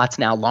chatbots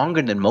now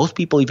longer than most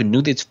people even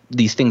knew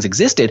these things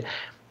existed.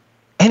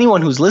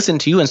 Anyone who's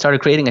listened to you and started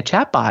creating a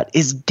chatbot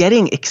is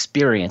getting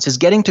experience, is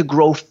getting to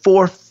grow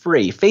for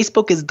free.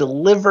 Facebook is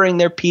delivering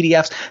their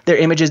PDFs, their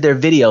images, their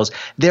videos.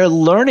 They're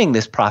learning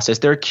this process.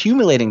 They're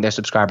accumulating their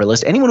subscriber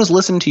list. Anyone who's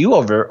listened to you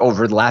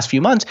over the last few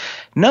months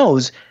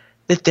knows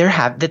that they're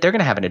going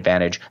to have an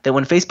advantage. That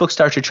when Facebook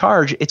starts to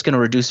charge, it's going to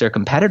reduce their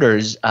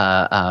competitors'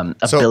 ability to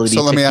keep up.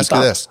 So let me ask you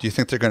this: do you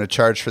think they're going to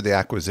charge for the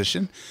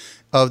acquisition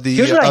of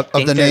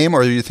the name,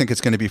 or do you think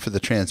it's going to be for the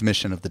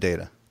transmission of the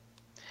data?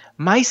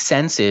 My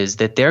sense is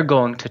that they're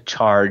going to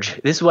charge,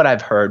 this is what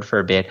I've heard for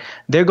a bit,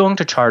 they're going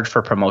to charge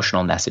for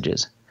promotional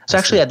messages. So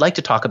actually, I'd like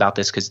to talk about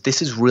this because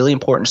this is really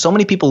important. So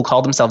many people who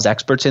call themselves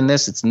experts in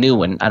this, it's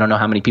new, and I don't know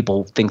how many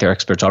people think they're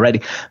experts already.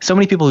 So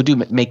many people who do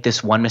make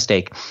this one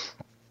mistake.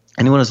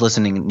 Anyone who's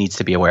listening needs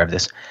to be aware of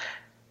this.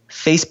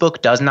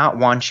 Facebook does not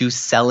want you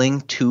selling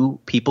to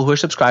people who are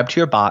subscribed to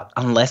your bot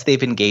unless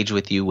they've engaged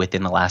with you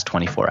within the last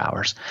 24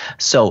 hours.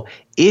 So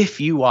if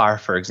you are,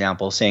 for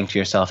example, saying to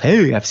yourself,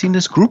 hey, I've seen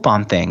this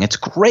Groupon thing. It's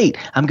great.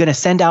 I'm going to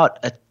send out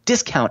a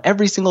discount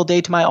every single day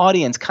to my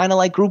audience, kind of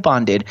like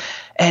Groupon did,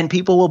 and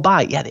people will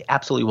buy. Yeah, they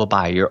absolutely will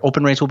buy. Your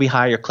open rates will be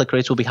high. Your click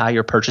rates will be high.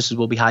 Your purchases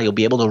will be high. You'll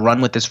be able to run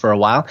with this for a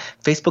while.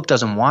 Facebook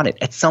doesn't want it.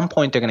 At some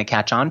point, they're going to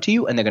catch on to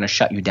you, and they're going to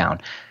shut you down.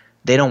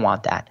 They don't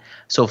want that.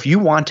 So if you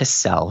want to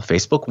sell,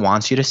 Facebook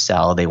wants you to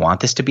sell. They want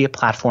this to be a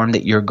platform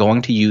that you're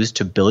going to use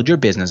to build your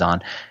business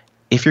on.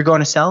 If you're going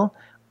to sell,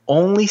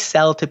 only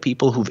sell to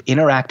people who've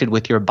interacted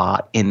with your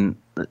bot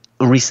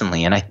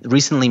recently. And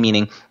recently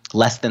meaning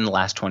less than the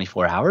last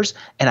 24 hours.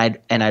 And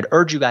I'd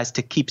urge you guys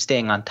to keep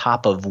staying on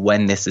top of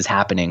when this is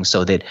happening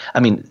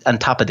on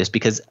top of this,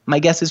 because my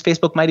guess is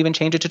Facebook might even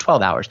change it to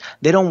 12 hours.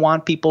 They don't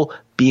want people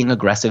being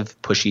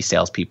aggressive, pushy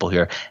salespeople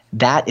here.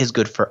 That is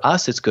good for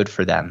us. It's good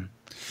for them.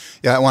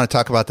 Yeah, I want to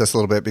talk about this a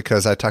little bit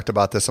because I talked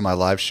about this on my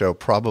live show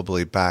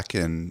probably back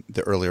in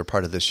the earlier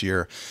part of this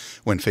year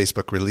when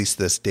Facebook released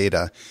this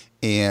data.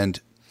 And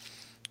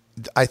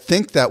I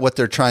think that what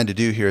they're trying to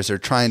do here is they're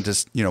trying to,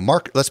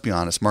 let's be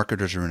honest,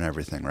 marketers ruin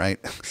everything, right?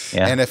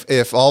 Yeah. And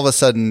if all of a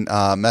sudden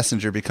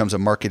Messenger becomes a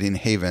marketing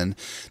haven,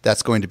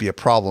 that's going to be a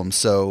problem.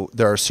 So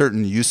there are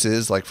certain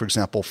uses, like, for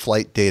example,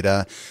 flight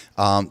data,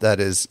 that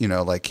is,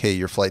 like, hey,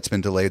 your flight's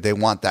been delayed. They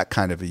want that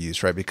kind of a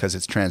use, right? Because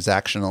it's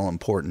transactional,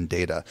 important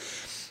data.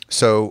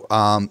 So,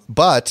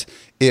 but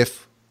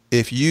if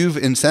you've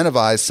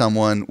incentivized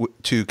someone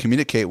to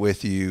communicate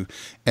with you,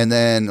 and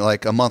then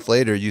like a month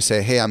later you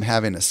say, hey, I'm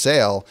having a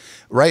sale,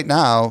 right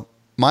now,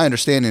 my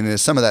understanding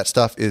is some of that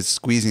stuff is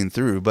squeezing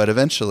through, but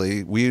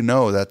eventually we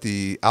know that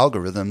the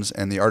algorithms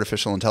and the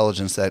artificial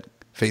intelligence that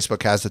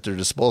Facebook has at their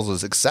disposal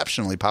is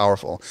exceptionally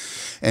powerful.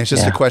 And it's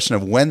just a question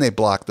of when they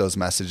block those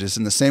messages,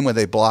 in the same way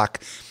they block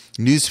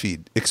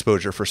newsfeed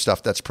exposure for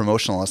stuff that's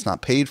promotional, that's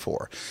not paid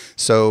for.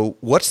 So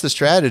what's the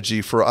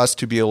strategy for us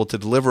to be able to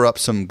deliver up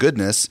some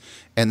goodness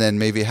and then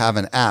maybe have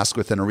an ask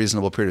within a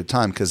reasonable period of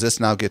time? Because this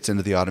now gets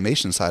into the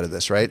automation side of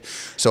this, right?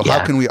 So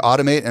how can we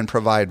automate and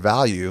provide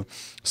value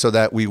so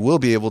that we will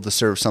be able to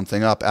serve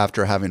something up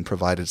after having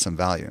provided some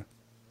value?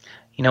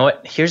 You know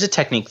what? Here's a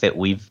technique that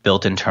we've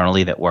built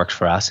internally that works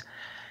for us.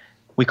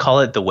 We call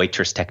it the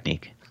waitress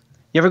technique.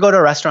 You ever go to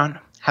a restaurant,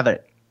 have a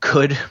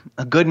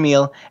good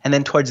meal, and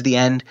then towards the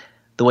end,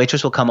 the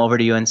waitress will come over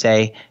to you and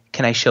say,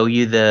 "Can I show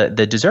you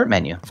the dessert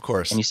menu?" Of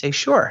course. And you say,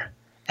 "Sure."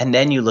 And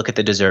then you look at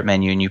the dessert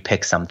menu and you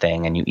pick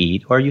something and you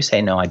eat, or you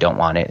say, "No, I don't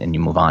want it," and you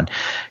move on.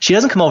 She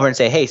doesn't come over and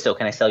say, "Hey, so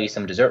can I sell you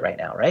some dessert right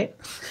now?" Right?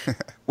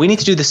 We need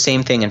to do the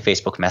same thing in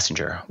Facebook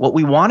Messenger. What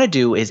we want to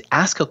do is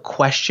ask a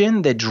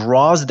question that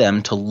draws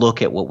them to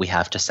look at what we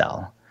have to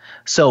sell.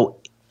 So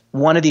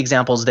one of the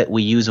examples that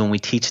we use when we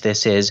teach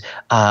this is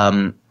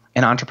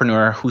an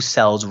entrepreneur who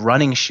sells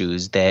running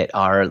shoes that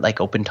are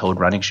like open-toed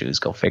running shoes.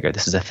 Go figure.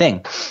 This is a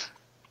thing.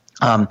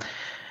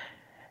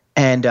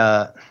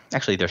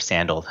 Actually, they're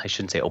sandaled. I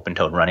shouldn't say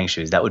open-toed running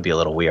shoes. That would be a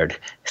little weird.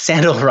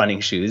 Sandal running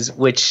shoes,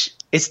 which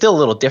is still a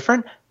little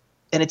different.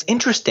 And it's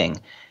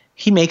interesting.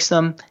 He makes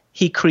them.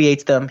 He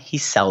creates them. He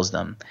sells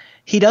them.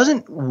 He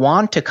doesn't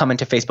want to come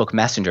into Facebook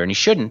Messenger, and he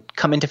shouldn't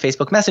come into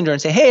Facebook Messenger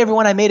and say, "Hey,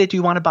 everyone, I made it. Do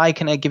you want to buy?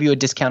 Can I give you a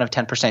discount of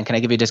 10%? Can I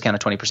give you a discount of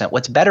 20%?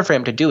 What's better for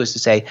him to do is to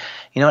say,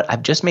 "You know what?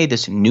 I've just made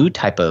this new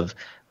type of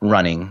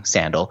running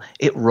sandal.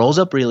 It rolls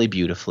up really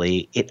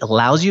beautifully. It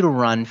allows you to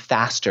run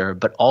faster,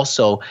 but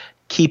also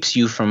keeps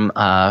you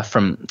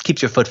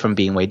keeps your foot from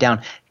being weighed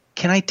down.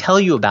 Can I tell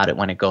you about it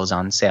when it goes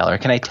on sale?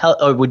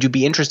 Or would you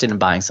be interested in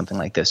buying something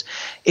like this?"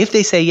 If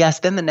they say yes,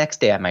 then the next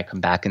day I might come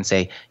back and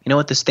say, "You know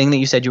what, this thing that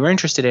you said you were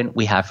interested in,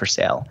 we have for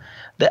sale."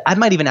 I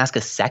might even ask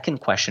a second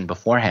question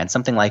beforehand,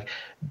 something like,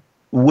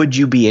 "Would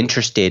you be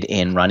interested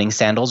in running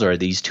sandals, or are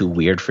these too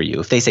weird for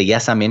you?" If they say,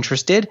 "Yes, I'm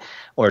interested,"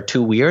 or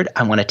 "too weird,"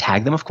 I want to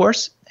tag them, of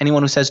course.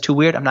 Anyone who says "too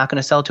weird," I'm not going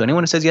to sell to.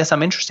 Anyone who says, "Yes,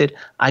 I'm interested,"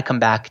 I come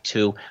back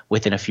to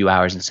within a few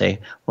hours and say,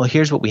 "Well,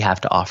 here's what we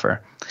have to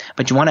offer."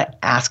 But you want to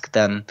ask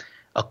them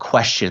a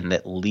question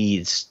that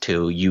leads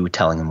to you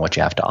telling them what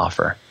you have to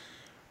offer.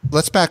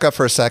 Let's back up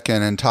for a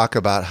second and talk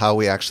about how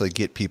we actually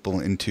get people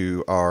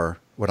into our,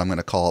 what I'm going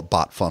to call a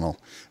bot funnel.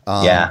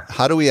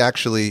 How do we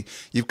actually,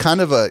 you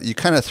kind of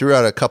threw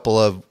out a couple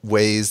of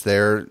ways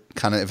there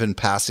kind of in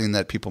passing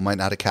that people might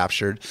not have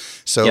captured.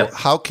 So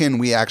how can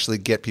we actually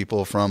get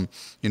people from,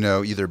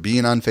 either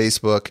being on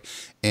Facebook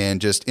and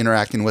just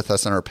interacting with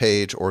us on our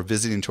page or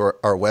visiting to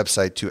our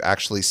website to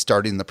actually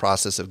starting the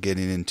process of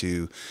getting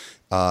into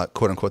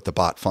quote unquote the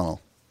bot funnel?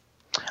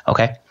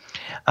 Okay.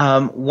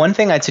 One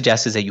thing I'd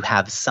suggest is that you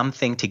have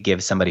something to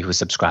give somebody who's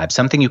subscribed,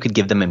 something you could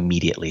give them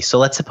immediately. So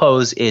let's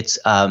suppose it's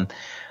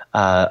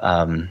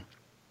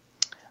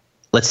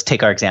let's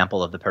take our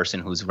example of the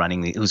person who's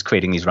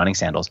creating these running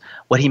sandals.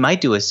 What he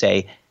might do is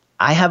say,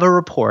 "I have a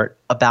report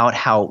about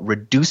how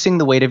reducing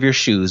the weight of your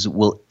shoes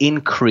will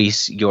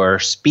increase your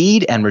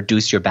speed and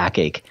reduce your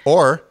backache."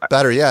 Or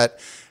better yet,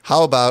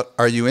 how about,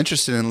 "Are you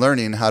interested in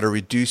learning how to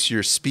reduce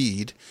your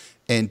speed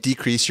and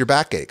decrease your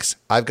backaches?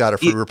 I've got a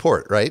free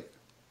report," right?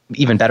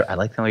 Even better. I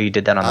like the way you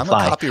did that on the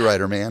fly. I'm a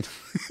copywriter, man.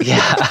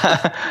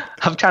 Yeah.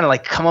 I'm trying to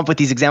come up with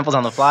these examples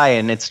on the fly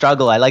and it's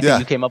struggle. I like that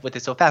you came up with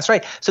it so fast.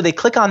 Right. So they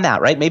click on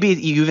that, right? Maybe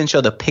you even show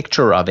the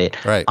picture of it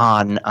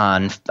on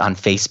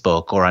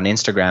Facebook or on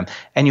Instagram,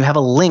 and you have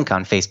a link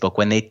on Facebook.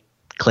 When they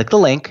click the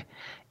link,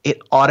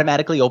 it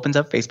automatically opens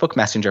up Facebook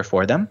Messenger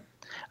for them.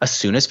 As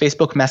soon as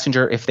Facebook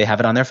Messenger, if they have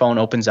it on their phone,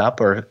 opens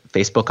up, or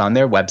Facebook on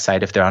their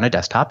website if they're on a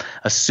desktop,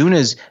 as soon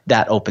as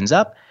that opens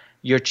up,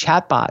 your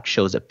chatbot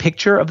shows a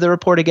picture of the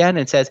report again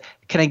and says,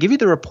 "Can I give you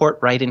the report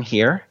right in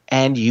here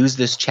and use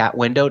this chat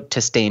window to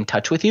stay in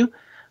touch with you?"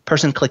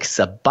 Person clicks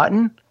a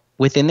button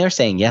within there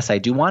saying, "Yes, I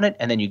do want it,"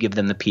 and then you give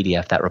them the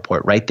PDF, that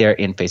report right there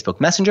in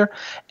Facebook Messenger.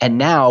 And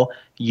now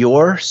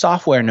your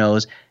software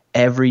knows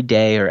every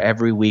day or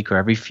every week or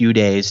every few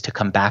days to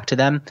come back to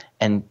them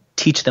and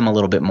teach them a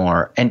little bit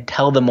more and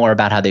tell them more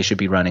about how they should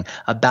be running,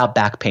 about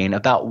back pain,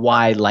 about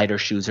why lighter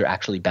shoes are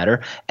actually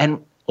better. And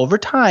over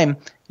time,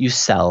 you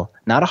sell,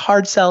 not a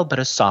hard sell, but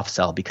a soft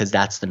sell, because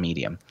that's the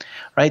medium,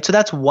 right? So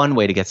that's one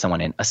way to get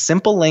someone in. A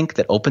simple link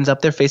that opens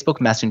up their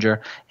Facebook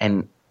Messenger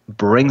and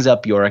brings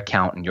up your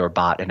account and your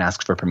bot and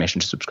asks for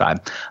permission to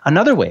subscribe.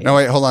 Another way. No,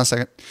 wait, hold on a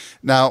second.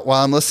 Now,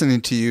 while I'm listening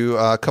to you,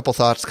 a couple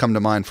thoughts come to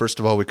mind. First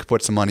of all, we could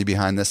put some money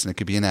behind this, and it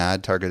could be an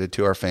ad targeted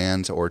to our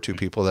fans or to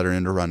people that are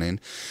into running.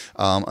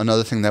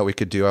 Another thing that we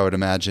could do, I would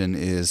imagine,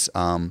 is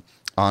on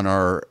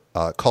our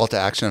call to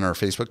action on our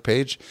Facebook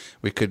page,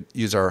 we could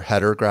use our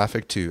header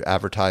graphic to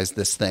advertise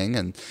this thing,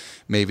 and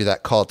maybe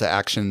that call to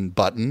action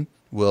button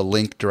will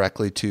link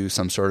directly to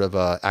some sort of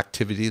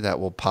activity that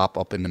will pop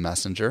up in the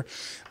Messenger.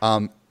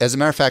 As a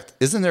matter of fact,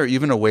 isn't there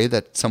even a way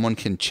that someone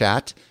can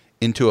chat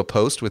into a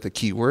post with a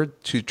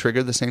keyword to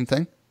trigger the same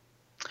thing?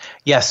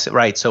 Yes,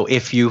 right. So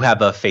if you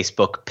have a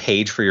Facebook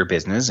page for your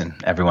business, and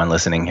everyone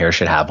listening here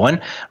should have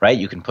one, right?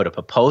 You can put up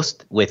a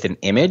post with an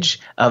image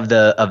of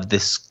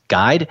this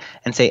guide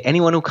and say,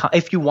 anyone who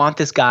if you want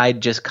this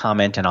guide, just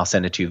comment and I'll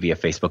send it to you via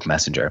Facebook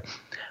Messenger,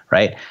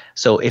 right?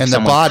 So if and the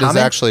bot is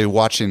actually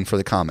watching for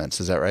the comments,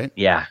 is that right?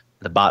 Yeah.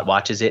 The bot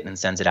watches it and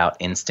sends it out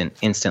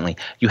instantly.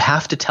 You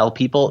have to tell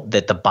people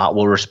that the bot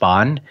will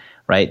respond,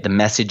 right? The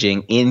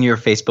messaging in your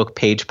Facebook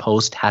page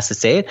post has to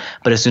say it,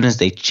 but as soon as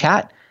they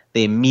chat,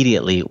 they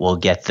immediately will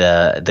get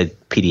the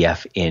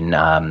PDF in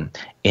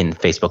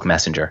Facebook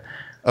Messenger.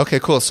 Okay,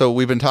 cool. So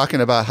we've been talking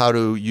about how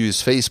to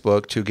use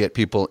Facebook to get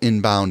people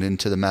inbound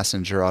into the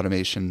Messenger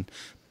automation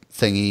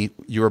thingy.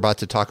 You were about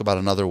to talk about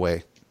another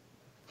way.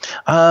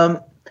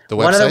 One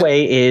other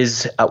way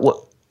is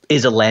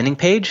a landing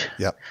page.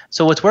 Yep.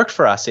 So what's worked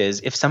for us is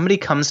if somebody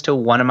comes to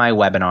one of my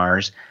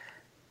webinars,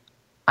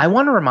 I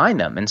want to remind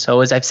them. And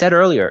so as I've said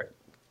earlier,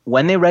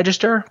 when they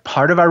register,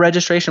 part of our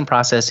registration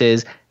process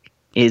is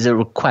a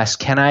request.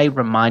 Can I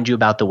remind you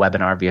about the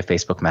webinar via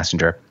Facebook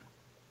Messenger?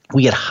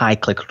 We get high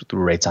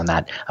click-through rates on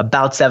that.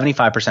 About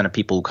 75% of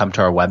people who come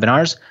to our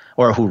webinars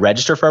or who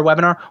register for our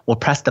webinar will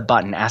press the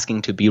button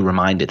asking to be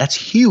reminded. That's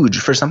huge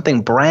for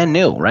something brand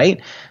new, right?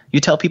 You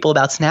tell people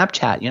about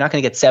Snapchat. You're not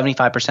going to get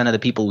 75% of the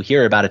people who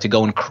hear about it to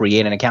go and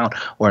create an account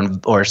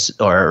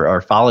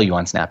or follow you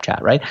on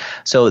Snapchat, right?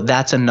 So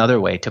that's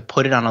another way to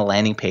put it on a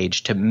landing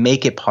page to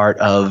make it part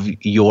of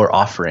your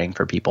offering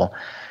for people.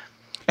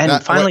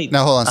 And finally,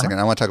 now hold on a second.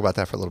 I want to talk about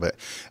that for a little bit.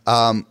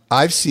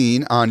 I've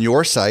seen on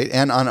your site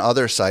and on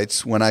other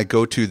sites when I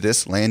go to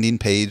this landing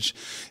page,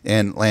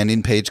 and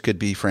landing page could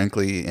be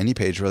frankly any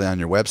page really on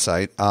your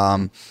website.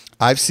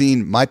 I've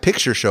seen my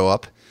picture show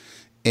up,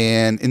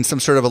 and in some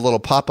sort of a little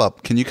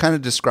pop-up. Can you kind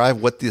of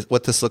describe what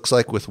this looks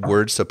like with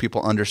words so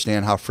people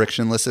understand how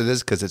frictionless it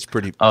is? Because it's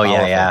pretty powerful.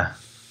 Yeah.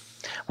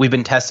 We've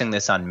been testing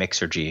this on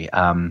Mixergy.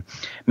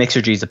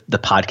 Mixergy is the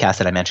podcast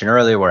that I mentioned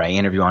earlier where I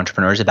interview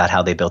entrepreneurs about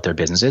how they built their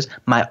businesses.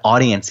 My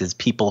audience is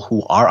people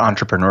who are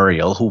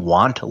entrepreneurial, who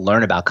want to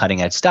learn about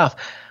cutting edge stuff.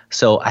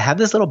 So I have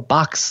this little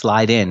box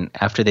slide in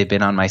after they've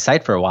been on my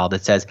site for a while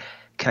that says,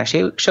 can I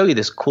show you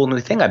this cool new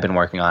thing I've been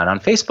working on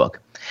Facebook?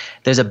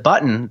 There's a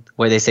button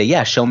where they say,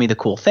 yeah, show me the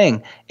cool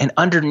thing. And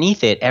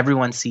underneath it,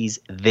 everyone sees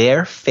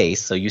their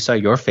face. So you saw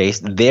your face,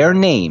 their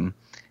name,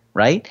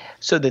 right?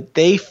 So that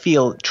they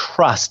feel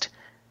trust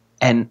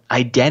and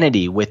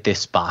identity with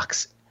this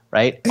box,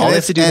 right? And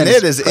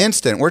it is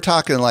instant. We're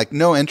talking like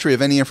no entry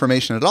of any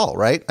information at all,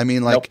 right? I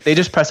mean, like nope. They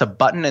just press a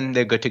button and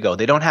they're good to go.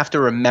 They don't have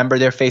to remember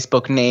their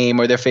Facebook name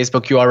or their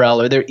Facebook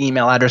URL or their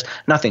email address,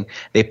 nothing.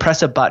 They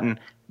press a button.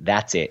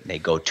 That's it. They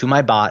go to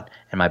my bot,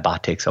 and my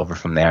bot takes over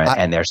from there,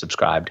 and they're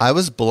subscribed. I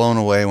was blown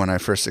away when I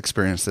first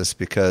experienced this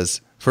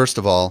because, first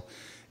of all,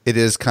 it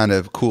is kind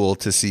of cool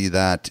to see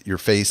that your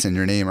face and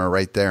your name are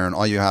right there, and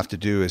all you have to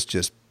do is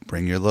just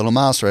bring your little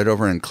mouse right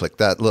over and click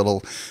that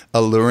little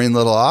alluring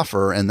little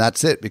offer, and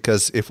that's it.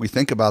 Because if we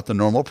think about the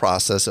normal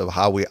process of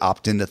how we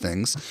opt into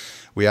things,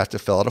 we have to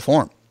fill out a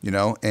form,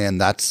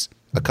 and that's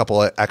a couple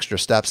of extra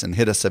steps and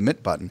hit a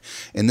submit button.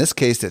 In this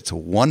case, it's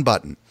one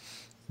button.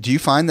 Do you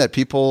find that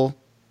people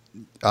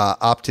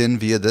opt in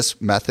via this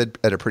method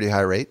at a pretty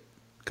high rate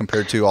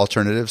compared to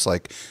alternatives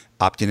like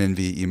opting in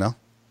via email?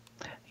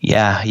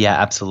 Yeah,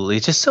 absolutely.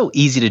 It's just so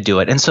easy to do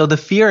it. And so the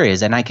fear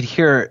is, and I could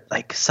hear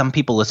like some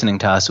people listening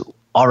to us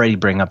already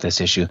bring up this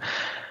issue.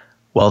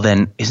 Well,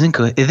 then isn't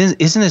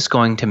this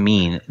going to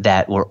mean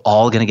that we're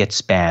all going to get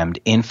spammed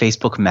in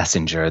Facebook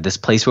Messenger, this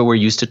place where we're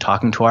used to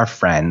talking to our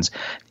friends?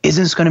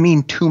 Isn't this going to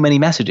mean too many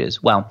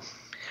messages? Well,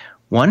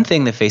 one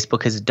thing that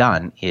Facebook has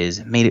done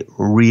is made it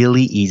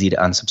really easy to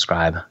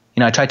unsubscribe.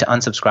 I tried to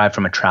unsubscribe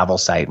from a travel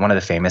site, one of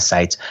the famous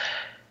sites.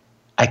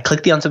 I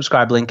clicked the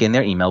unsubscribe link in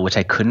their email, which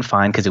I couldn't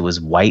find because it was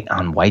white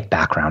on white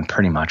background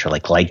pretty much, or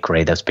like light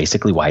gray. That's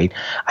basically white.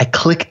 I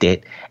clicked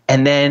it.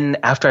 And then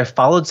after I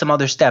followed some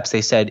other steps,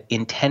 they said,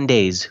 in 10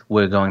 days,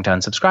 we're going to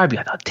unsubscribe you.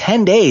 I thought,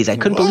 10 days? I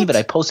couldn't believe it.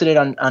 I posted it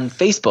on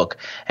Facebook.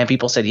 And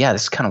people said, yeah,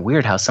 this is kind of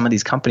weird how some of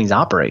these companies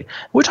operate.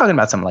 We're talking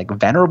about some like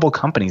venerable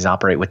companies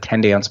operate with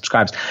 10-day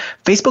unsubscribes.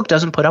 Facebook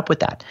doesn't put up with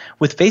that.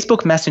 With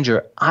Facebook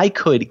Messenger, I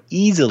could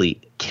easily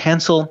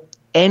cancel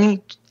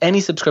any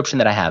subscription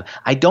that I have.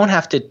 I don't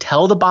have to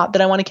tell the bot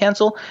that I want to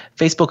cancel.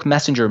 Facebook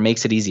Messenger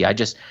makes it easy. I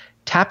just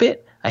tap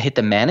it, I hit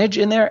the manage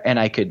in there, and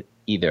I could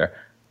either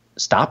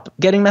stop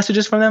getting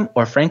messages from them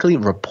or frankly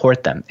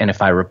report them. And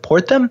if I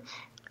report them,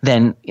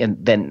 then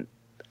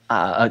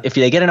if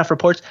they get enough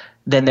reports,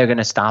 then they're going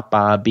to stop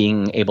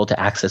being able to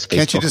access Facebook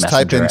Can't you just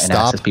Messenger type in and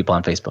stop? access people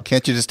on Facebook.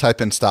 Can't you just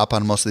type in stop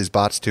on most of these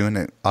bots too?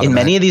 And in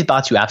many of these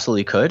bots, you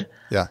absolutely could.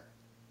 Yeah.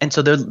 And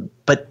so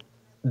but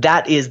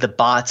that is the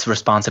bot's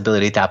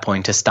responsibility at that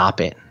point to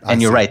stop it.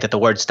 And you're right that the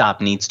word stop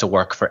needs to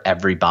work for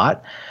every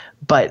bot.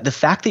 But the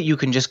fact that you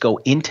can just go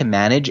into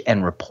manage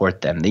and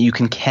report them, that you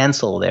can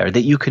cancel there,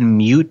 that you can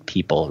mute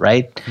people,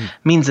 right,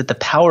 means that the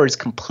power is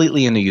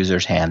completely in the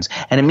user's hands.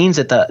 And it means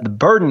that the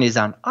burden is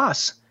on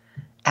us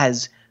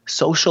as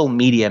social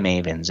media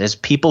mavens, as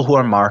people who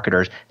are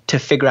marketers, to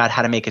figure out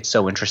how to make it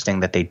so interesting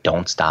that they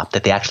don't stop,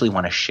 that they actually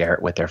want to share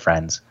it with their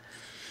friends.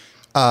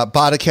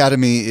 Bot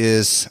Academy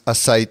is a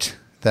site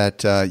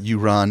that you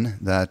run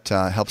that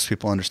helps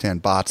people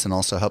understand bots and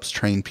also helps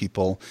train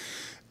people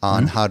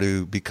on how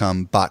to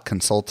become bot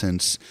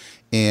consultants.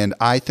 And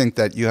I think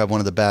that you have one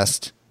of the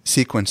best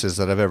sequences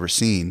that I've ever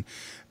seen,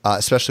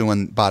 especially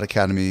when Bot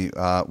Academy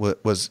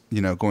was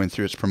going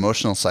through its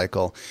promotional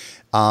cycle.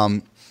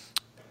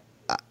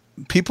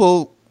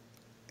 People,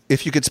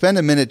 if you could spend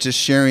a minute just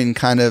sharing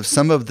kind of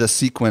some of the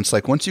sequence,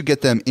 like once you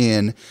get them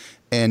in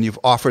and you've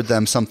offered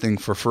them something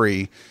for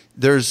free,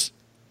 there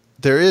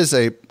is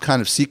a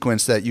kind of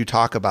sequence that you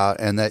talk about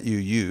and that you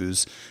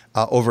use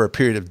over a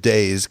period of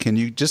days. Can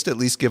you just at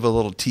least give a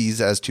little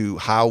tease as to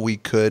how we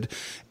could,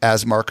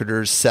 as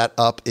marketers, set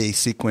up a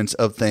sequence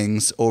of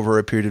things over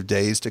a period of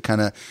days to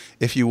kind of,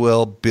 if you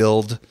will,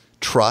 build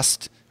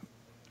trust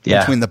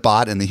between the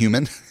bot and the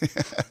human?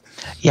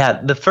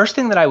 Yeah, the first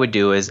thing that I would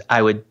do is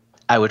I would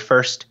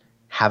first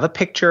have a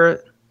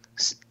picture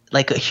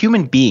like a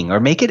human being,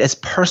 or make it as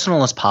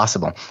personal as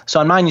possible.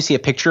 So on mine, you see a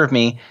picture of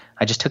me.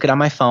 I just took it on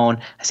my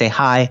phone. I say,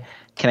 hi,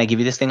 can I give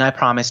you this thing I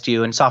promised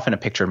you? And it's often a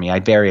picture of me. I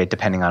vary it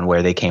depending on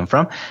where they came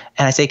from.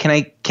 And I say, can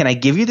I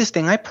give you this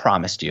thing I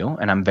promised you?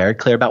 And I'm very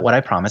clear about what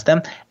I promised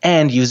them,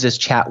 and use this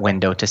chat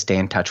window to stay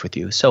in touch with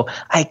you. So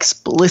I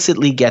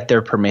explicitly get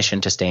their permission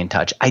to stay in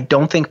touch. I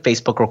don't think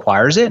Facebook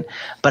requires it,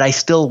 but I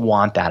still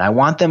want that. I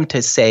want them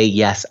to say,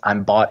 yes,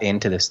 I'm bought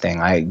into this thing.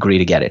 I agree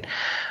to get it.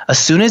 As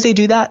soon as they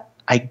do that,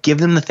 I give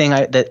them the thing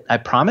that I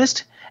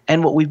promised.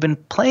 And what we've been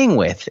playing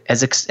with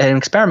and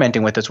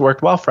experimenting with that's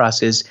worked well for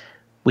us is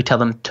we tell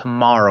them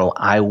tomorrow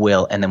I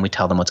will, and then we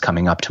tell them what's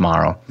coming up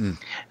tomorrow.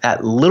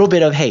 That little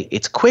bit of, hey,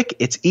 it's quick,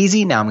 it's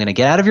easy, now I'm going to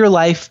get out of your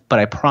life, but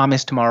I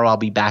promise tomorrow I'll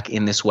be back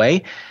in this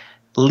way,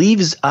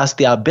 leaves us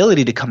the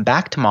ability to come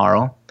back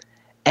tomorrow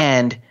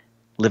and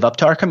live up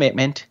to our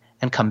commitment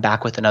and come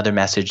back with another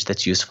message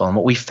that's useful. And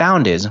what we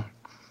found is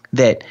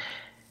that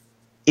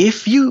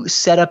if you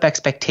set up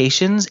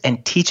expectations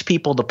and teach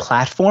people the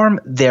platform,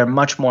 they're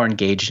much more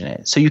engaged in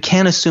it. So you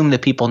can't assume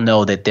that people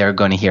know that they're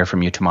going to hear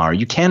from you tomorrow.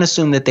 You can't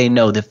assume that they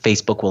know that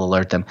Facebook will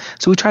alert them.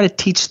 So we try to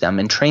teach them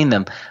and train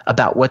them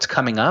about what's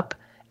coming up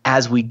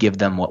as we give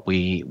them what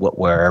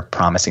we're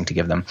promising to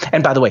give them.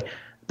 And by the way,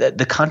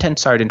 the content,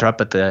 sorry to interrupt,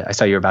 but I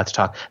saw you were about to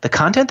talk. The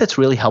content that's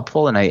really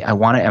helpful, and I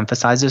want to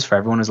emphasize this for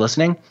everyone who's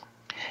listening,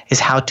 is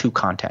how-to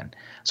content.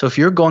 So if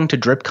you're going to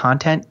drip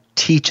content,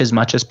 teach as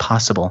much as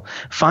possible.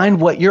 Find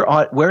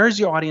where is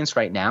your audience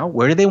right now?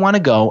 Where do they want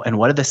to go? And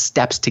what are the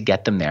steps to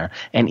get them there?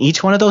 And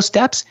each one of those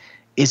steps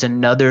is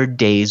another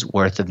day's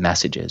worth of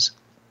messages.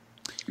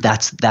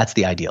 That's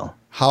the ideal.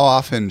 How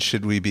often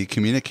should we be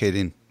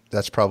communicating?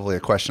 That's probably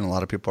a question a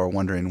lot of people are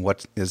wondering.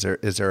 Is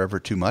there ever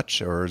too much,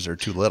 or is there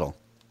too little?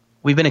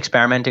 We've been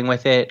experimenting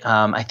with it.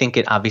 I think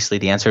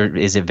the answer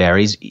is it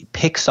varies.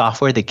 Pick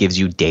software that gives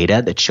you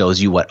data that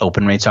shows you what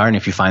open rates are. And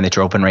if you find that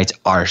your open rates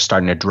are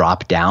starting to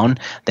drop down,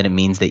 then it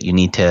means that you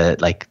need to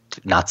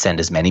not send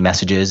as many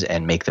messages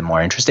and make them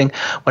more interesting.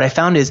 What I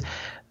found is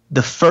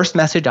the first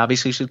message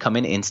obviously should come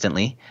in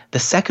instantly. The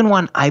second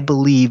one, I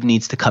believe,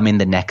 needs to come in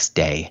the next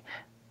day.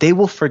 They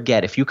will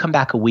forget. If you come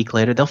back a week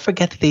later, they'll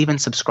forget that they even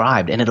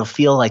subscribed, and it'll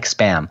feel like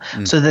spam.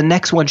 So the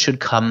next one should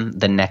come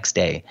the next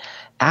day.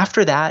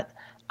 After that,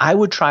 I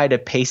would try to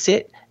pace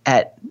it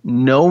at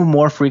no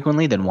more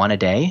frequently than one a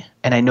day.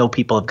 And I know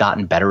people have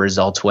gotten better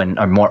results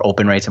or more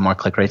open rates and more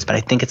click rates, but I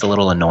think it's a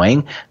little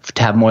annoying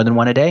to have more than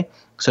one a day.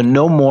 So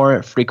no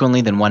more frequently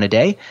than one a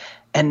day,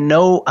 and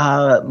no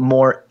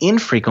more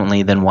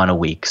infrequently than one a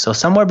week. So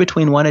somewhere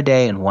between one a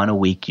day and one a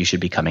week, you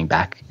should be coming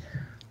back.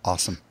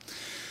 Awesome.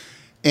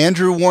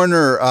 Andrew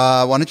Warner,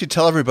 why don't you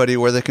tell everybody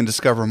where they can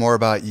discover more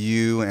about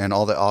you and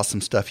all the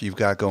awesome stuff you've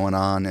got going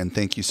on? And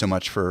thank you so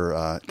much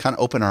for kind of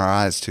opening our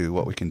eyes to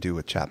what we can do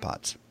with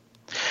chatbots.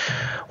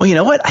 Well, you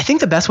know what? I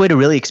think the best way to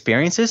really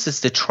experience this is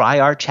to try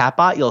our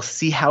chatbot. You'll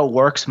see how it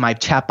works. My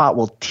chatbot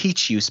will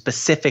teach you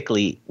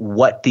specifically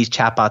what these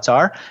chatbots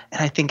are.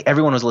 And I think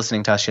everyone who's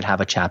listening to us should have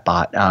a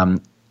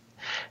chatbot.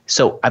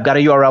 So I've got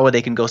a URL where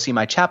they can go see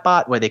my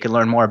chatbot, where they can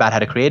learn more about how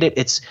to create it.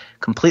 It's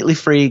completely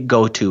free.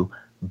 Go to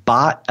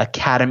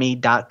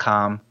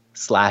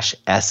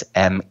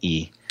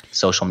botacademy.com/SME,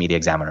 Social Media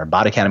Examiner,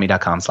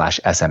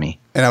 botacademy.com/SME.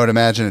 And I would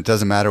imagine it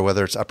doesn't matter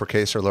whether it's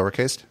uppercase or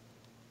lowercase?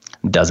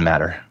 Doesn't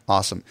matter.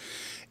 Awesome.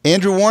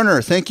 Andrew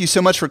Warner, thank you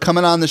so much for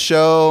coming on the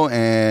show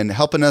and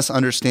helping us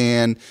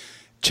understand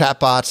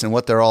chatbots and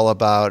what they're all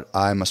about.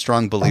 I'm a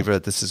strong believer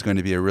that this is going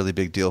to be a really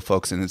big deal,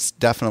 folks, and it's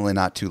definitely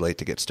not too late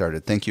to get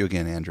started. Thank you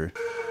again, Andrew.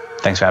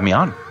 Thanks for having me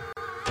on.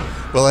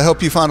 Well, I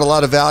hope you found a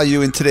lot of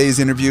value in today's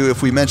interview.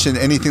 If we mentioned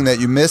anything that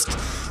you missed,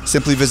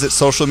 simply visit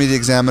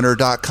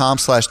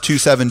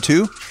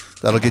socialmediaexaminer.com/272.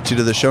 That'll get you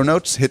to the show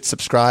notes. Hit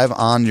subscribe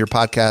on your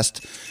podcast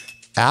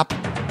app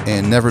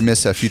and never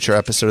miss a future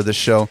episode of this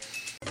show.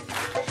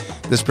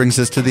 This brings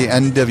us to the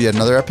end of yet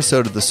another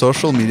episode of the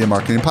Social Media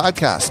Marketing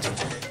Podcast.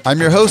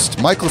 I'm your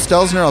host, Michael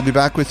Stelzner. I'll be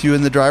back with you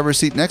in the driver's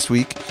seat next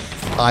week.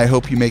 I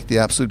hope you make the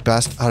absolute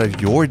best out of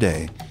your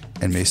day,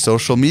 and may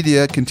social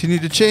media continue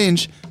to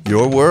change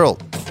your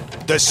world.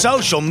 The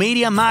Social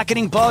Media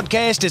Marketing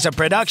Podcast is a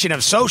production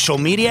of Social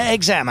Media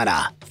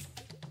Examiner.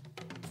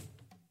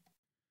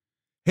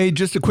 Hey,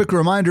 just a quick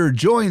reminder,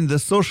 join the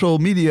Social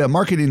Media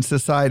Marketing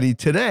Society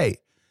today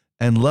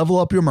and level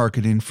up your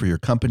marketing for your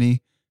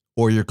company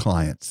or your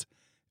clients.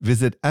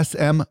 Visit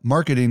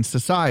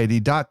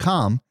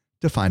smmarketingsociety.com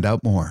to find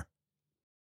out more.